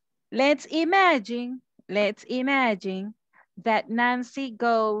 Let's imagine that Nancy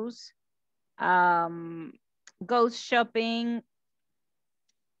goes shopping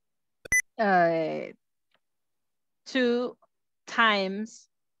 2 times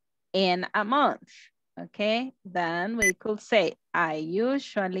in a month. Okay, then we could say I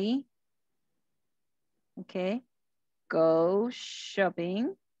usually, okay, go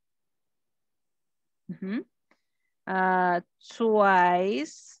shopping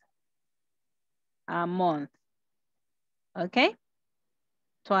twice a month. Okay,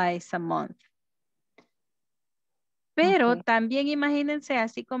 twice a month. Pero también imagínense,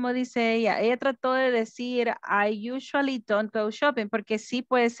 así como dice ella trató de decir, I usually don't go shopping, porque sí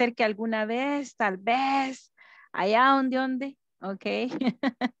puede ser que alguna vez, tal vez, allá donde, okay.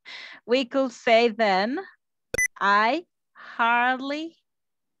 We could say then, I hardly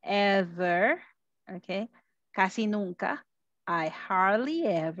ever, okay, casi nunca, I hardly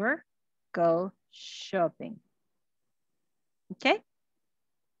ever go shopping. Okay?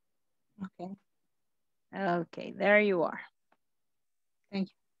 Okay. Okay, there you are. Thank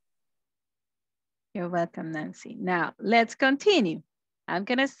you. You're welcome, Nancy. Now, let's continue. I'm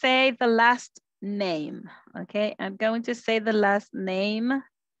going to say the last name, okay? I'm going to say the last name.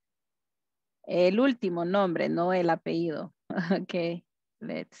 El último nombre, no el apellido. Okay,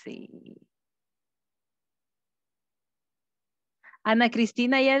 let's see. Ana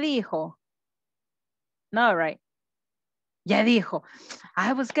Cristina ya dijo. No, right. Ya dijo.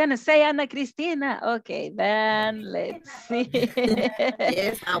 I was going to say Ana Cristina. Okay, then let's see.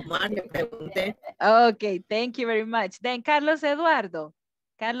 Yes, Omar, le pregunté. Okay, thank you very much. Then Carlos Eduardo.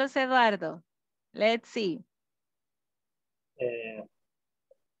 Carlos Eduardo. Let's see.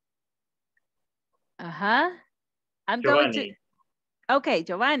 I'm going to. Okay,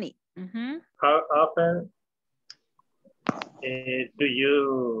 Giovanni. How often do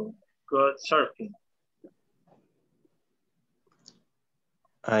you go surfing?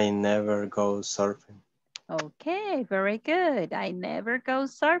 I never go surfing. Okay, very good. I never go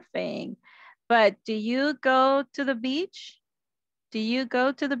surfing. But do you go to the beach? Do you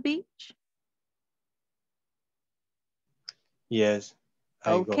go to the beach? Yes.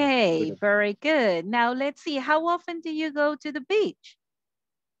 Okay, very good. Now let's see. How often do you go to the beach?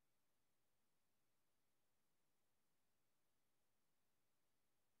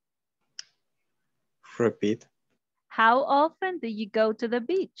 Repeat. How often do you go to the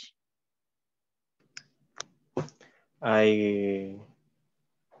beach? I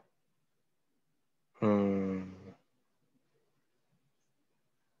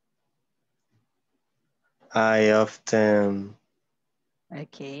often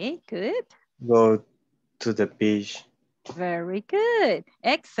okay, good. Go to the beach. Very good.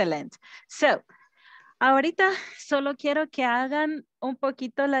 Excellent. So, ahorita solo quiero que hagan un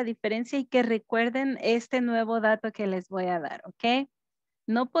poquito la diferencia y que recuerden este nuevo dato que les voy a dar, ¿ok?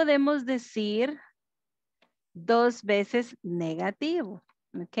 No podemos decir 2 veces negativo,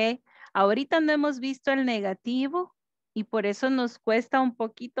 ¿ok? Ahorita no hemos visto el negativo y por eso nos cuesta un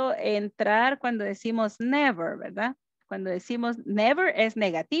poquito entrar cuando decimos never, ¿verdad? Cuando decimos never es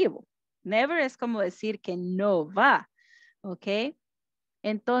negativo. Never es como decir que no va, ¿ok?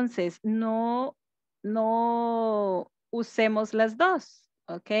 Entonces, no usemos las dos,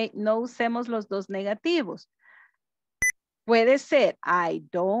 ¿ok? No usemos los dos negativos. Puede ser I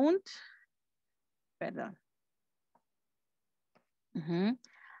don't, perdón.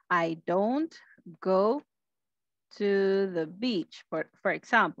 I don't go to the beach, for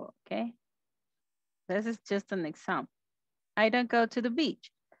example, okay? This is just an example. I don't go to the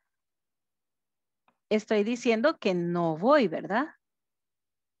beach. Estoy diciendo que no voy, ¿verdad?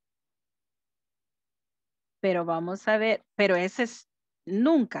 Pero vamos a ver, pero ese es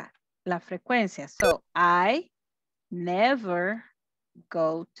nunca la frecuencia. So, I never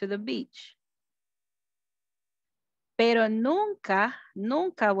go to the beach. Pero nunca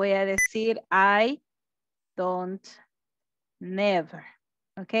voy a decir I don't never.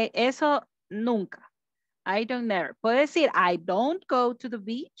 ¿Ok? Eso nunca. I don't never. Puedo decir I don't go to the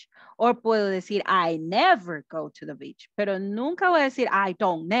beach o puedo decir I never go to the beach. Pero nunca voy a decir I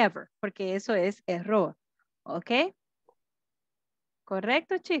don't never porque eso es error. ¿Ok?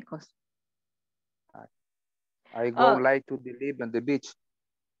 ¿Correcto, chicos? I go like to live on the beach.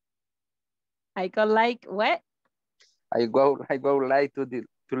 I go like what? I go like to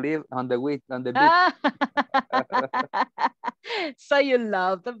live on the beach. So you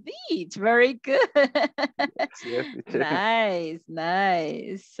love the beach. Very good. Yes, Nice,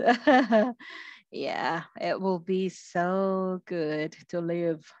 nice. Yeah, it will be so good to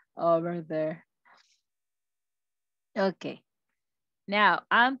live over there. Okay. Now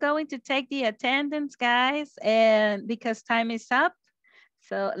I'm going to take the attendance, guys, and because time is up.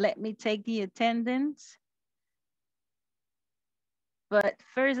 So let me take the attendance. But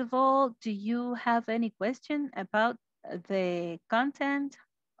first of all, do you have any question about the content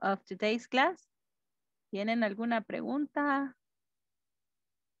of today's class? ¿Tienen alguna pregunta?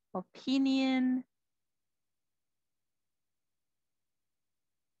 Opinion?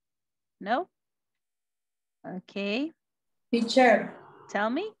 No? Okay. Teacher. Tell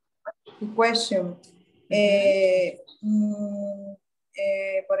me. Question.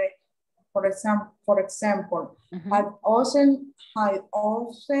 For example, how often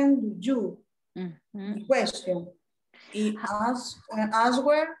do you? Question. Y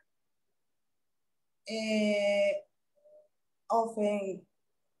answer often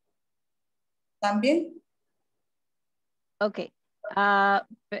también. Ok.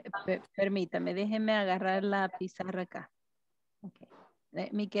 Permítame, déjeme agarrar la pizarra acá. Okay.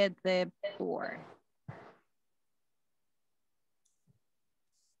 Let me get the board.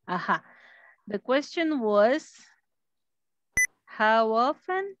 Aha. The question was, how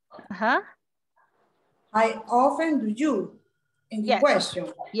often? How often do you? In the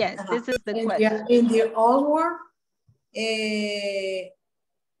question. Yes, this is the question. In the old word,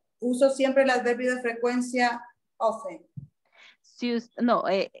 uso siempre el adverbio de frecuencia often. No,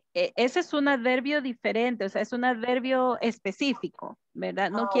 ese es un adverbio diferente, o sea, es un adverbio específico, ¿verdad?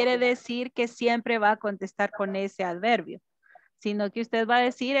 No quiere decir que siempre va a contestar con ese adverbio, sino que usted va a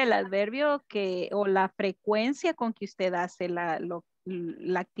decir el adverbio o la frecuencia con que usted hace la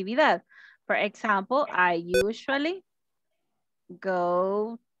actividad. For example, I usually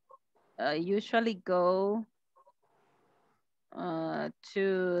go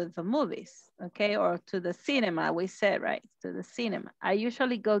to the movies, okay, or to the cinema, we said, right, to the cinema. I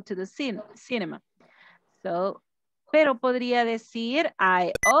usually go to the cinema. So, pero podría decir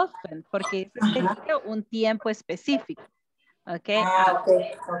I often, porque es un tiempo específico, okay.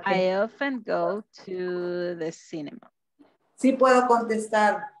 I often go to the cinema. Sí puedo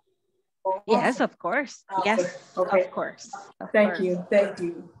contestar. Yes, of course. Yes, of course. Thank you.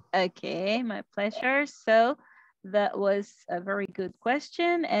 Okay, my pleasure. So, that was a very good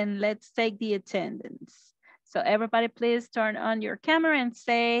question, and let's take the attendance. So everybody please turn on your camera and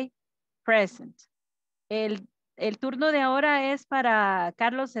say present. El turno de ahora es para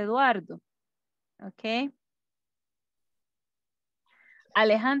Carlos Eduardo. Ok.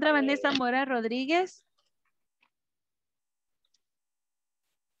 Alejandra Vanessa Mora Rodríguez.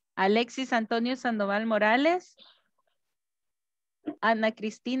 Alexis Antonio Sandoval Morales. Ana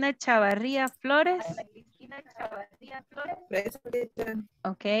Cristina Chavarría Flores.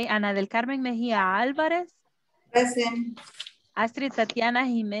 Ok, Ana del Carmen Mejía Álvarez. Present. Astrid Tatiana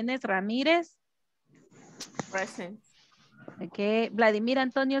Jiménez Ramírez. Present. Ok, Vladimir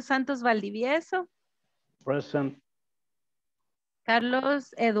Antonio Santos Valdivieso. Present.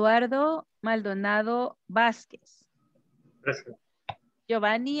 Carlos Eduardo Maldonado Vázquez. Present.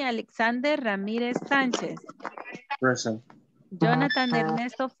 Giovanni Alexander Ramírez Sánchez. Present. Jonathan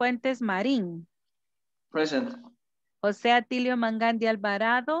Ernesto Fuentes Marín. Present. José Atilio Mangandi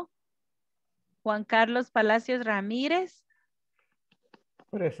Alvarado. Juan Carlos Palacios Ramírez.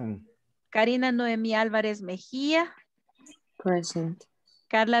 Present. Karina Noemí Álvarez Mejía. Present.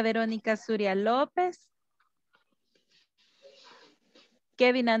 Carla Verónica Zuria López.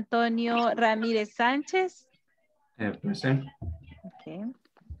 Kevin Antonio Ramírez Sánchez. Present. Okay.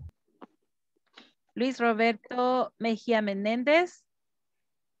 Luis Roberto Mejía Menéndez.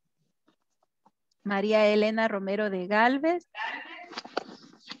 María Elena Romero de Galvez.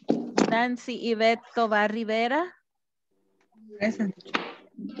 Nancy Ivette Tobar Rivera. Present.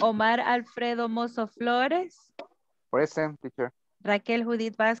 Omar Alfredo Mozo Flores. Present, teacher. Raquel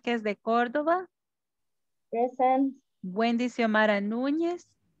Judith Vázquez de Córdoba. Present. Wendy Xiomara Núñez.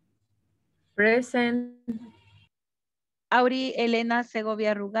 Present. Auri Elena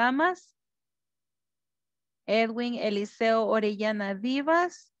Segovia Rugamas. Edwin Eliseo Orellana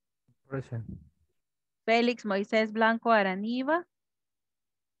Vivas. Present. Félix Moisés Blanco Araniva.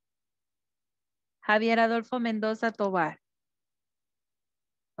 Javier Adolfo Mendoza Tobar.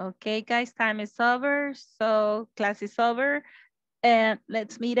 Okay, guys, time is over. So class is over. And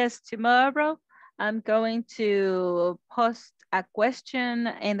let's meet us tomorrow. I'm going to post a question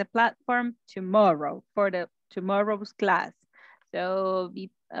in the platform tomorrow for the tomorrow's class. So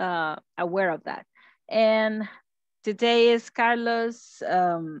be aware of that. And today is Carlos'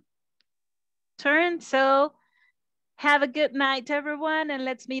 turn. So have a good night, everyone, and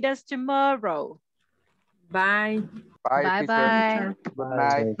let's meet us tomorrow. Bye. Bye, Bye, teacher. bye. Good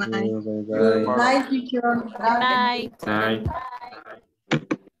night. Thank you. Good Bye-bye. night, teacher. Good night. Bye.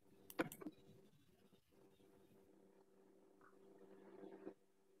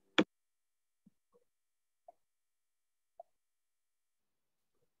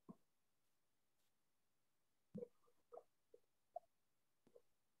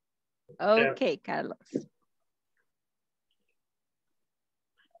 Okay, Carlos.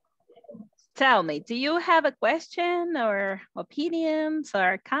 Tell me, do you have a question or opinions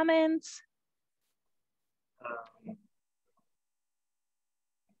or comments?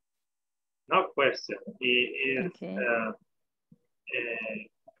 No question. It is, Okay.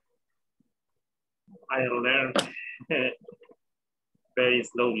 I learned very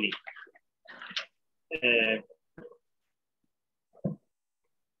slowly.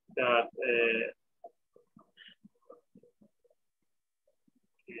 That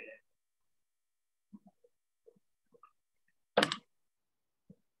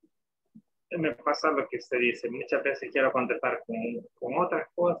me pasa lo que usted dice. Muchas veces quiero contestar con otras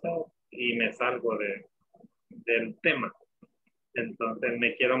cosas y me salgo del tema. Entonces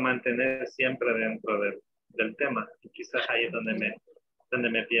me quiero mantener siempre dentro del tema. Y quizás ahí es donde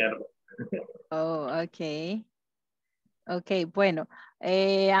me pierdo. Oh, ok. Ok, bueno,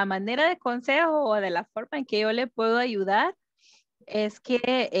 a manera de consejo o de la forma en que yo le puedo ayudar es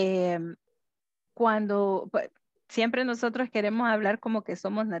que cuando pues, siempre nosotros queremos hablar como que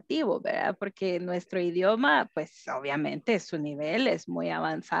somos nativos, ¿verdad? Porque nuestro idioma, pues obviamente su nivel es muy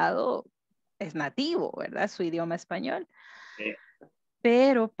avanzado, es nativo, ¿verdad? Su idioma español. Sí.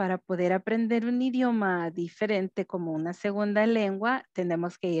 Pero para poder aprender un idioma diferente como una segunda lengua,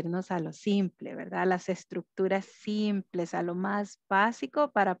 tenemos que irnos a lo simple, ¿verdad? A las estructuras simples, a lo más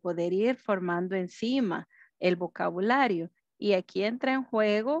básico para poder ir formando encima el vocabulario. Y aquí entra en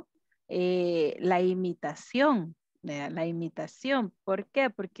juego la imitación, ¿verdad? La imitación. ¿Por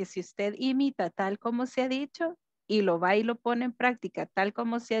qué? Porque si usted imita tal como se ha dicho y lo va y lo pone en práctica tal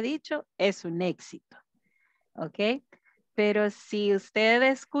como se ha dicho, es un éxito. ¿Ok? Pero si usted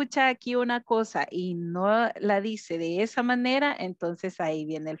escucha aquí una cosa y no la dice de esa manera, entonces ahí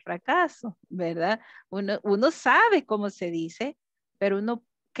viene el fracaso, ¿verdad? Uno sabe cómo se dice, pero uno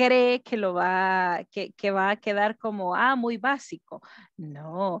cree que que va a quedar como, muy básico.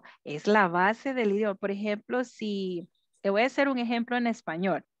 No, es la base del idioma. Por ejemplo, te voy a hacer un ejemplo en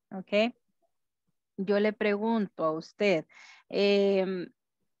español, ¿ok? Yo le pregunto a usted,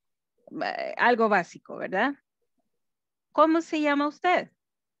 algo básico, ¿verdad? ¿Cómo se llama usted?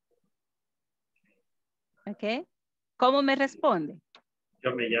 ¿Ok? ¿Cómo me responde?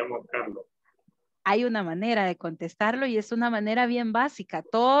 Yo me llamo Carlos. Hay una manera de contestarlo y es una manera bien básica.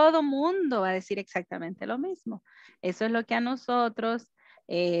 Todo mundo va a decir exactamente lo mismo. Eso es lo que a nosotros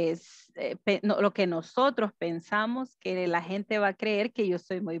lo que nosotros pensamos que la gente va a creer que yo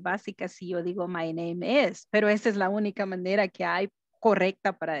soy muy básica si yo digo my name is, pero esa es la única manera que hay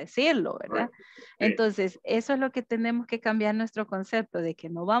correcta para decirlo, ¿verdad? Entonces, eso es lo que tenemos que cambiar nuestro concepto de que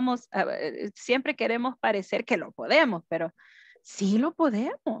no vamos siempre queremos parecer que lo podemos, pero sí lo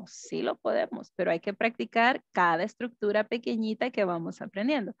podemos, pero hay que practicar cada estructura pequeñita que vamos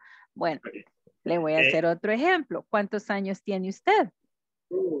aprendiendo. Bueno, le voy a hacer otro ejemplo. ¿Cuántos años tiene usted?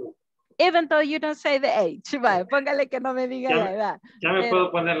 Even though you don't say the age, vale, póngale que no me diga la edad. Ya me puedo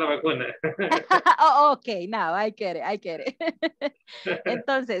poner la vacuna. Ok, now I get it.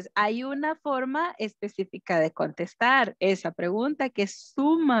 Entonces, hay una forma específica de contestar esa pregunta que es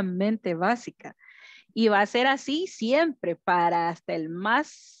sumamente básica. Y va a ser así siempre para hasta el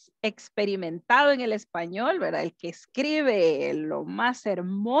más experimentado en el español, ¿verdad? El que escribe lo más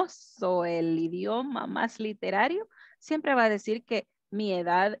hermoso, el idioma más literario, siempre va a decir que mi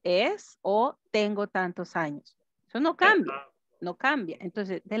edad es o tengo tantos años. Eso no cambia.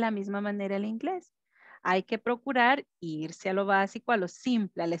 Entonces, de la misma manera el inglés. Hay que procurar irse a lo básico, a lo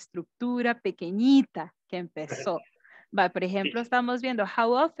simple, a la estructura pequeñita que empezó. Va, por ejemplo, estamos viendo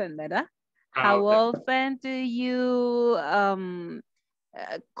how often, ¿verdad? How often do you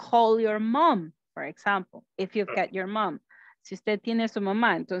call your mom, for example, if you've got your mom? Si usted tiene su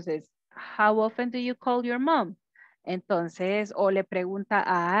mamá, entonces, how often do you call your mom? Entonces, o le pregunta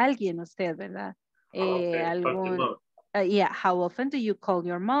a alguien usted, ¿verdad? Yeah, how often do you call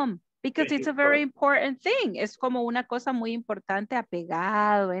your mom? Because it's a very important thing. Es como una cosa muy importante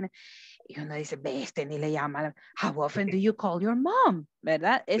apegado. Y uno dice, ve, ni le llama. How often do you call your mom?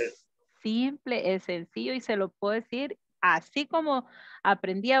 ¿Verdad? Es simple, es sencillo y se lo puedo decir así como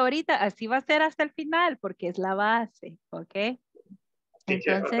aprendí ahorita, así va a ser hasta el final porque es la base, ¿ok?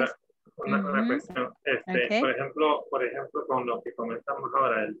 Entonces, una cuestión, por ejemplo, con lo que comenzamos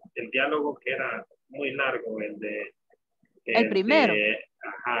ahora, el diálogo que era muy largo, el primero.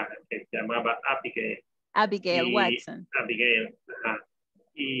 Que se llamaba Abigail. Abigail Watson. Abigail,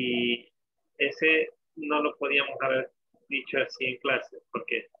 y ese no lo podíamos haber dicho así en clase,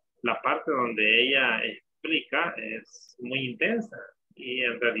 porque la parte donde ella explica es muy intensa y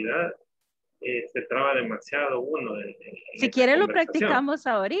en realidad se traba demasiado uno. Si quiere lo practicamos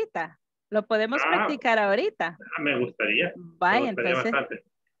ahorita. Lo podemos practicar ahorita. Me gustaría. Vaya, entonces. Bastante.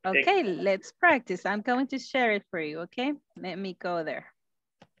 Okay, let's practice. I'm going to share it for you, okay? Let me go there.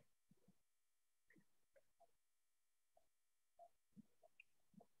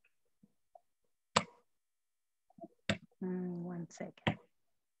 One second.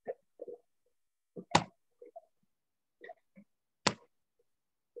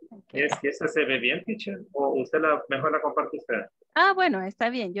 Okay. ¿Y esa se ve bien, teacher? ¿O usted mejor la comparte usted? Bueno, está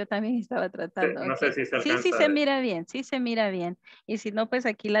bien. Yo también estaba tratando. No sé si se alcanza. Sí se mira bien. Sí se mira bien. Y si no, pues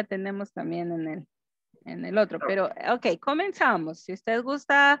aquí la tenemos también en el otro. Pero, ok, comenzamos. Si usted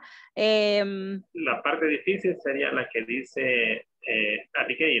gusta. La parte difícil sería la que dice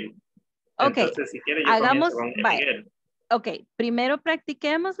Abigail. Ok. Entonces, si quiere, yo comienzo con Abigail. Ok, primero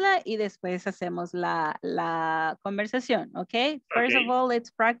practiquémosla y después hacemos la conversación, ok? First of all,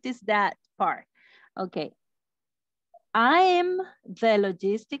 let's practice that part. Okay. I am the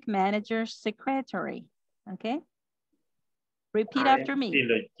logistic manager's secretary, okay? Repeat after me. The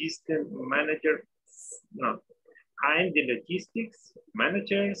logistic manager, no. I'm the logistics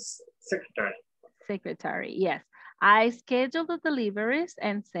manager's secretary. Secretary, yes. I schedule the deliveries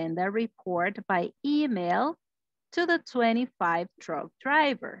and send a report by email to the 25 truck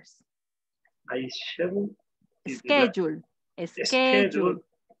drivers. I schedule. I schedule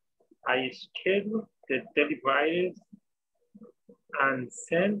the deliveries and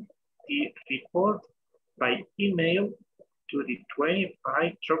send the report by email to the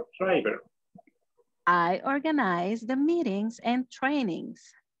 25 truck driver. I organize the meetings and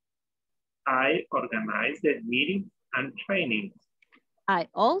trainings. I organize the meetings and trainings. I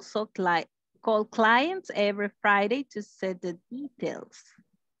also call clients every Friday to set the details.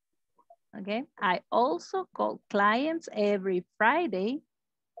 Okay, I also call clients every Friday.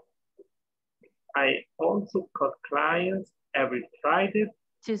 I also call clients every Friday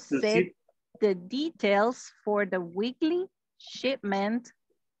to set the details for the weekly shipment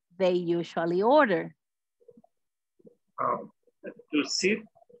they usually order. To set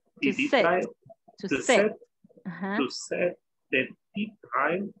the details. To set the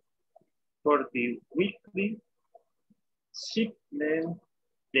details for the weekly shipment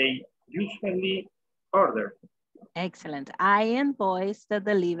they usually order. Excellent. I invoice the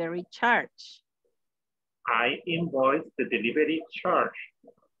delivery charge. I invoice the delivery charge.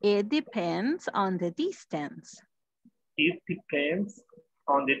 It depends on the distance. It depends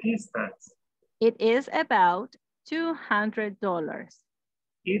on the distance. It is about $200.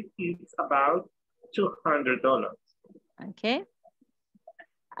 It is about $200. Okay.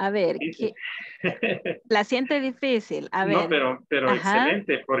 A ver, la siente difícil. A ver. No, pero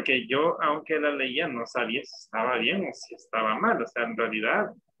excelente, porque yo, aunque la leía, no sabía si estaba bien o si estaba mal. O sea, en realidad,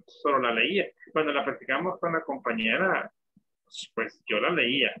 solo la leía. Cuando la practicamos con la compañera, pues yo la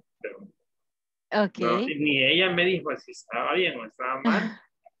leía. Pero no, ni ella me dijo si estaba bien o estaba mal.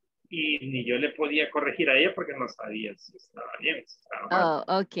 Y ni yo le podía corregir a ella porque no sabía si estaba bien o si estaba mal.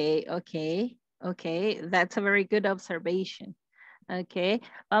 Oh, okay. That's a very good observation. Ok,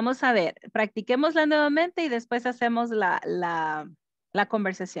 vamos a ver, practiquémosla nuevamente y después hacemos la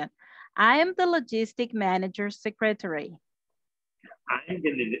conversación. I am the logistic manager's secretary. I'm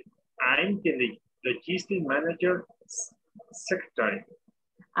the logistic manager's secretary.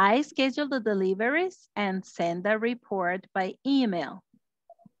 I schedule the deliveries and send a report by email.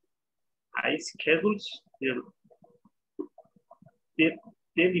 I schedule the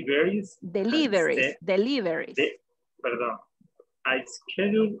deliveries. Perdón. I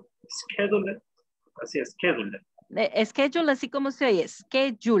schedule, schedule así como se oye,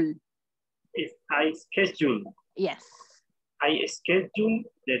 schedule. I schedule. Yes. I schedule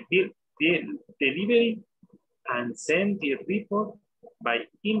the delivery and send the report by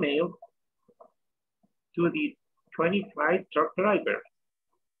email to the 25 truck drivers.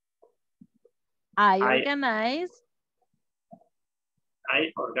 I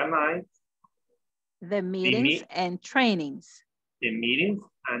organize the meetings and trainings. The meetings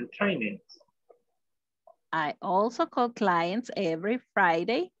and trainings. I also call clients every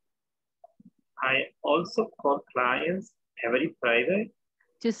Friday. I also call clients every Friday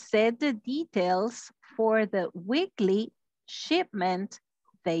to set the details for the weekly shipment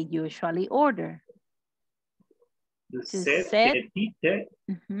they usually order. To set the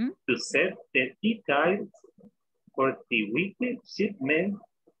details for the weekly shipment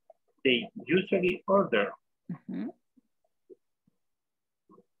they usually order.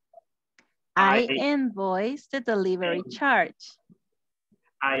 I invoice the delivery charge.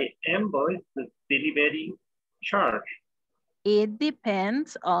 I invoice the delivery charge. It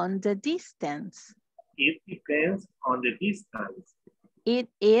depends on the distance. It depends on the distance. It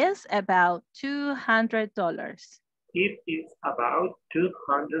is about $200. It is about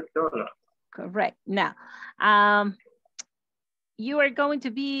 $200. Correct. Now, you are going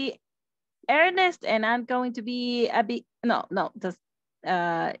to be Ernest and I'm going to be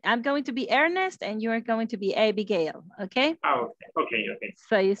I'm going to be Ernest and you are going to be Abigail, okay? Oh, okay.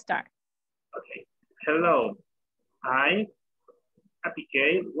 So you start. Okay. Hello, I'm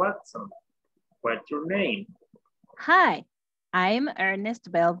Abigail Watson. What's your name? Hi, I'm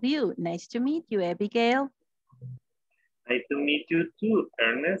Ernest Bellevue. Nice to meet you, Abigail. Nice to meet you too,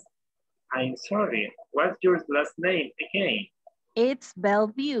 Ernest. I'm sorry, what's your last name again? It's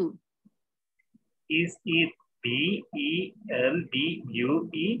Bellevue. Is it B-E-L-B-U-E?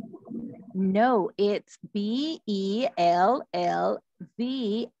 No, it's B-E-L-L-V-I-E-W.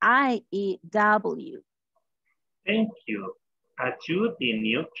 Thank you. Are you the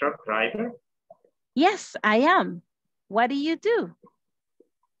new truck driver? Yes, I am. What do you do?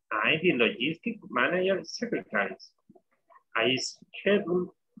 I'm the logistic manager secretary. I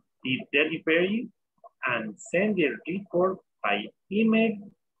schedule the delivery and send the report by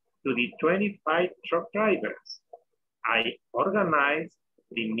email to the 25 truck drivers. I organize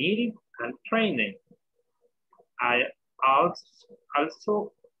the meeting and training. I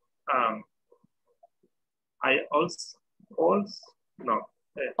also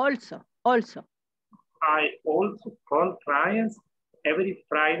call clients every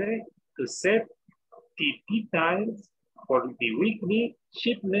Friday to set the details for the weekly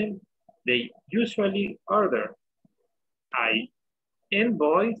shipment they usually order. I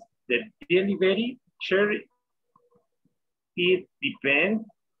invoice the delivery charge. It depends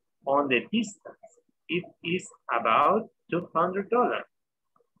on the distance. It is about $200.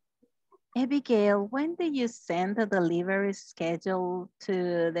 Abigail, when do you send the delivery schedule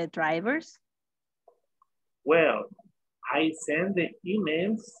to the drivers? Well, I send the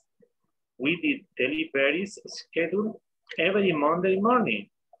emails with the delivery schedule every Monday morning.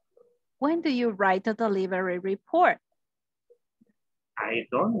 When do you write a delivery report? I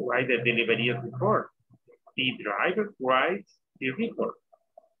don't write the delivery report. The driver writes the report.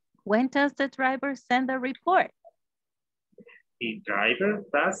 When does the driver send a report? The driver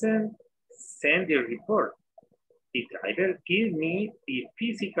doesn't send the report. The driver gives me the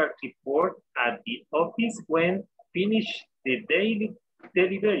physical report at the office when finished the daily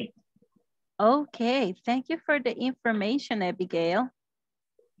delivery. Okay, thank you for the information, Abigail.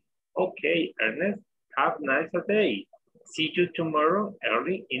 Okay, Ernest, have a nice day. See you tomorrow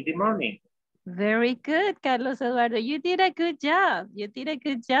early in the morning. Very good, Carlos Eduardo. You did a good job. You did a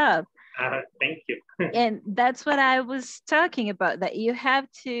good job. Thank you. And that's what I was talking about, that you have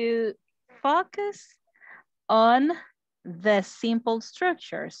to focus on the simple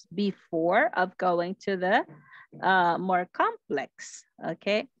structures before of going to the more complex,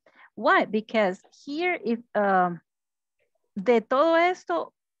 okay? Why? Because here, if de todo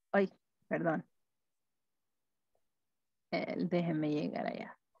esto, ay, perdón. Déjenme llegar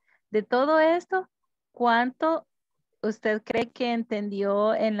allá. De todo esto, ¿cuánto usted cree que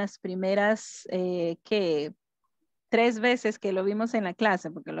entendió en las primeras, 3 veces que lo vimos en la clase?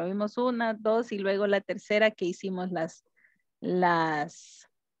 Porque lo vimos 1, 2 y luego la tercera que hicimos las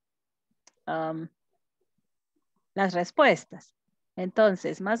respuestas.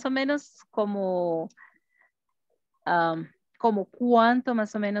 Entonces, más o menos como cuánto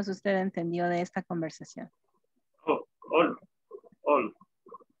más o menos usted entendió de esta conversación. All.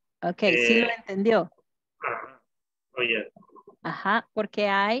 Ok, sí lo entendió. Oye. Ajá, porque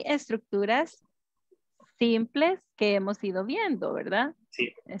hay estructuras simples que hemos ido viendo, ¿verdad?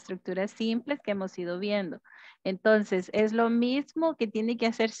 Sí. Estructuras simples que hemos ido viendo. Entonces, es lo mismo que tiene que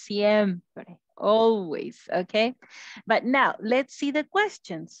hacer siempre. Always, okay? But now let's see the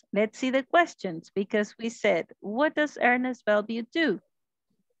questions. Let's see the questions because we said, what does Ernest Bellevue do?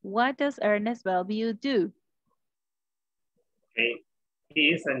 What does Ernest Bellevue do? Okay. He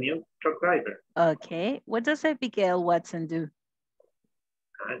is a new truck driver. Okay. What does Abigail Watson do?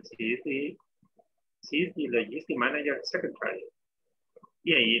 She's the logistic manager secretary.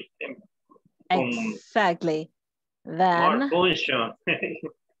 Yeah, exactly. More Then, function.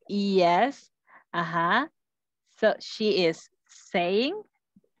 yes. So she is saying,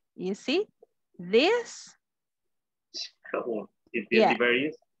 you see, this. Yeah.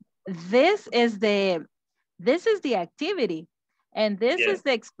 This is the activity. And this is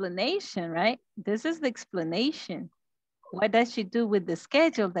the explanation, right? This is the explanation. What does she do with the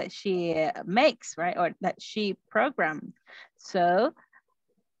schedule that she makes, right? Or that she programmed. So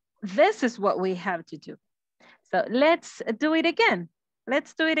this is what we have to do. So let's do it again.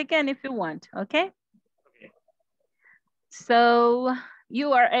 Let's do it again if you want, okay? Okay. So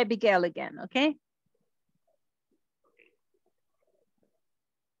you are Abigail again, okay?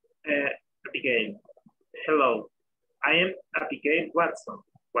 Abigail, hello. I am Abigail Watson.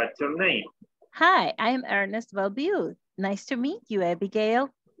 What's your name? Hi, I am Ernest Bellevue. Nice to meet you,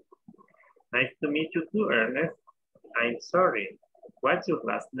 Abigail. Nice to meet you too, Ernest. I'm sorry. What's your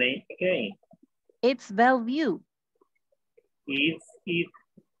last name again? It's Bellevue. Is it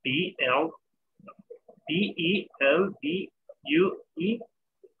B-E-L-V-U-E?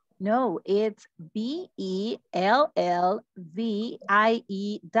 No, it's B-E-L-L-V-I-E-W.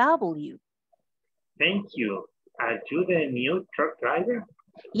 Thank you. Are you the new truck driver?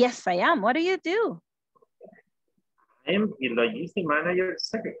 Yes, I am. What do you do? I am the logistic manager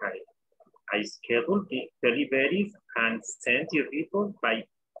secretary. I schedule the deliveries and send the report by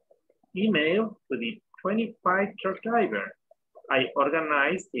email to the 25 truck driver. I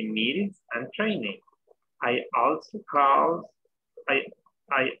organize the meetings and training. I also call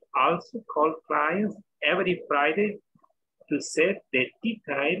clients every Friday to set the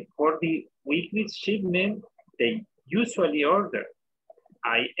detail for the weekly shipment they usually order.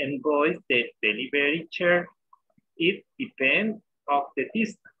 I invoice the delivery charge. It depends on the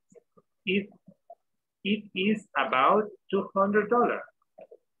distance. It is about $200.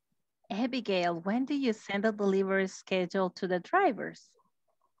 Abigail, when do you send a delivery schedule to the drivers?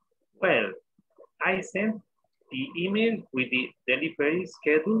 Well, I send the email with the delivery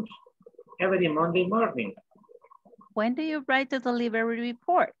schedule every Monday morning. When do you write the delivery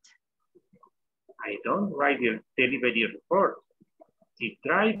report? I don't write the delivery report. The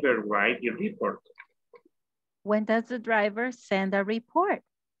driver writes the report. When does the driver send a report?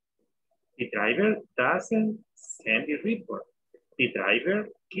 The driver doesn't send the report. The driver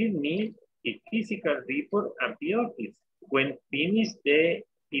gives me a physical report at the office when finished the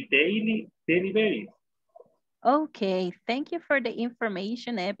daily delivery. Okay, thank you for the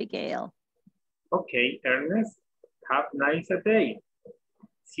information, Abigail. Okay, Ernest, have a nice day.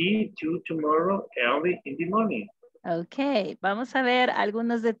 See you tomorrow early in the morning. Ok, vamos a ver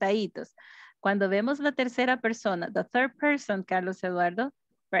algunos detallitos. Cuando vemos la tercera persona, the third person, Carlos Eduardo,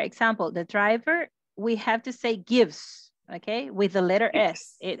 for example, the driver, we have to say gives, okay, with the letter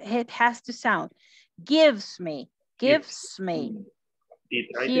S. It has to sound. Gives me. Here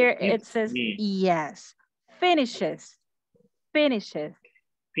it says yes. Finishes.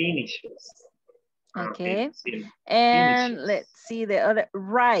 Okay. And let's see the other,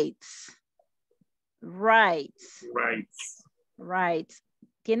 writes.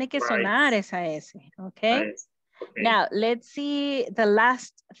 Tiene que sonar esa S, okay? Now, let's see the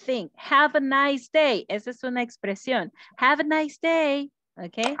last thing. Have a nice day. Esa es una expresión. Have a nice day,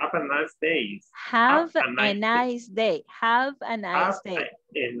 okay? Have a nice day. Have a nice day. Have a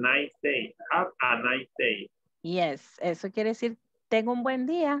nice day. Have a nice day. Yes, eso quiere decir tengo un buen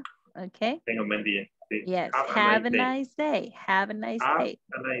día, okay? Tengo un buen día. Sí. Yes, have a nice day. Have a nice day.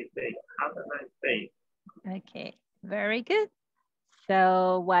 Have a nice day. Have a nice day. Okay, very good.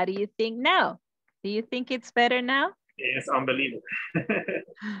 So what do you think now? Do you think it's better now? It's unbelievable.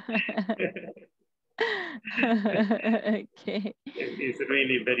 Okay. It's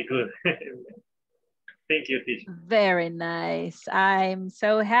really very good. Thank you, teacher. Very nice. I'm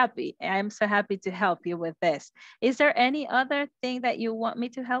so happy. I'm so happy to help you with this. Is there any other thing that you want me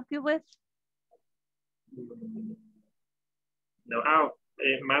to help you with? No,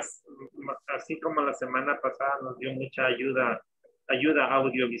 así como la semana pasada nos dio mucha ayuda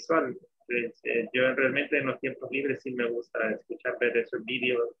audiovisual. Yo realmente en los tiempos libres sí me gusta escuchar, ver esos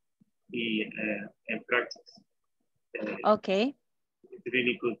vídeos y en practice. Okay. It's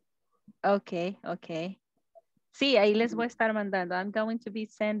really good. Okay. Sí, ahí les voy a estar mandando. I'm going to be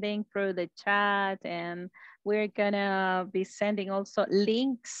sending through the chat and we're gonna be sending also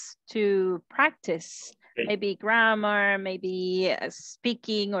links to practice, maybe grammar, maybe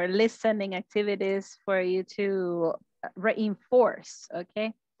speaking or listening activities for you to reinforce,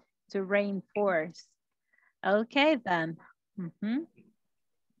 okay? To reinforce. Okay, then.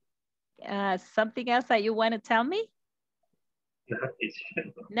 Something else that you want to tell me?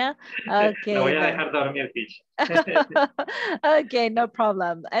 No? Okay. La voy a dejar dormir, teacher. Okay, no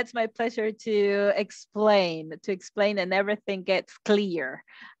problem. It's my pleasure to explain and everything gets clear.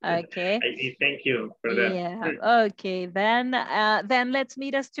 Okay. Thank you for that. Yeah. Okay, then let's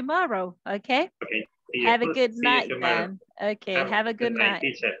meet us tomorrow. Okay. Okay. Have a good night then. Okay. Have a good night.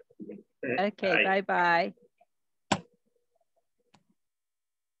 Teacher. Okay. Bye-bye.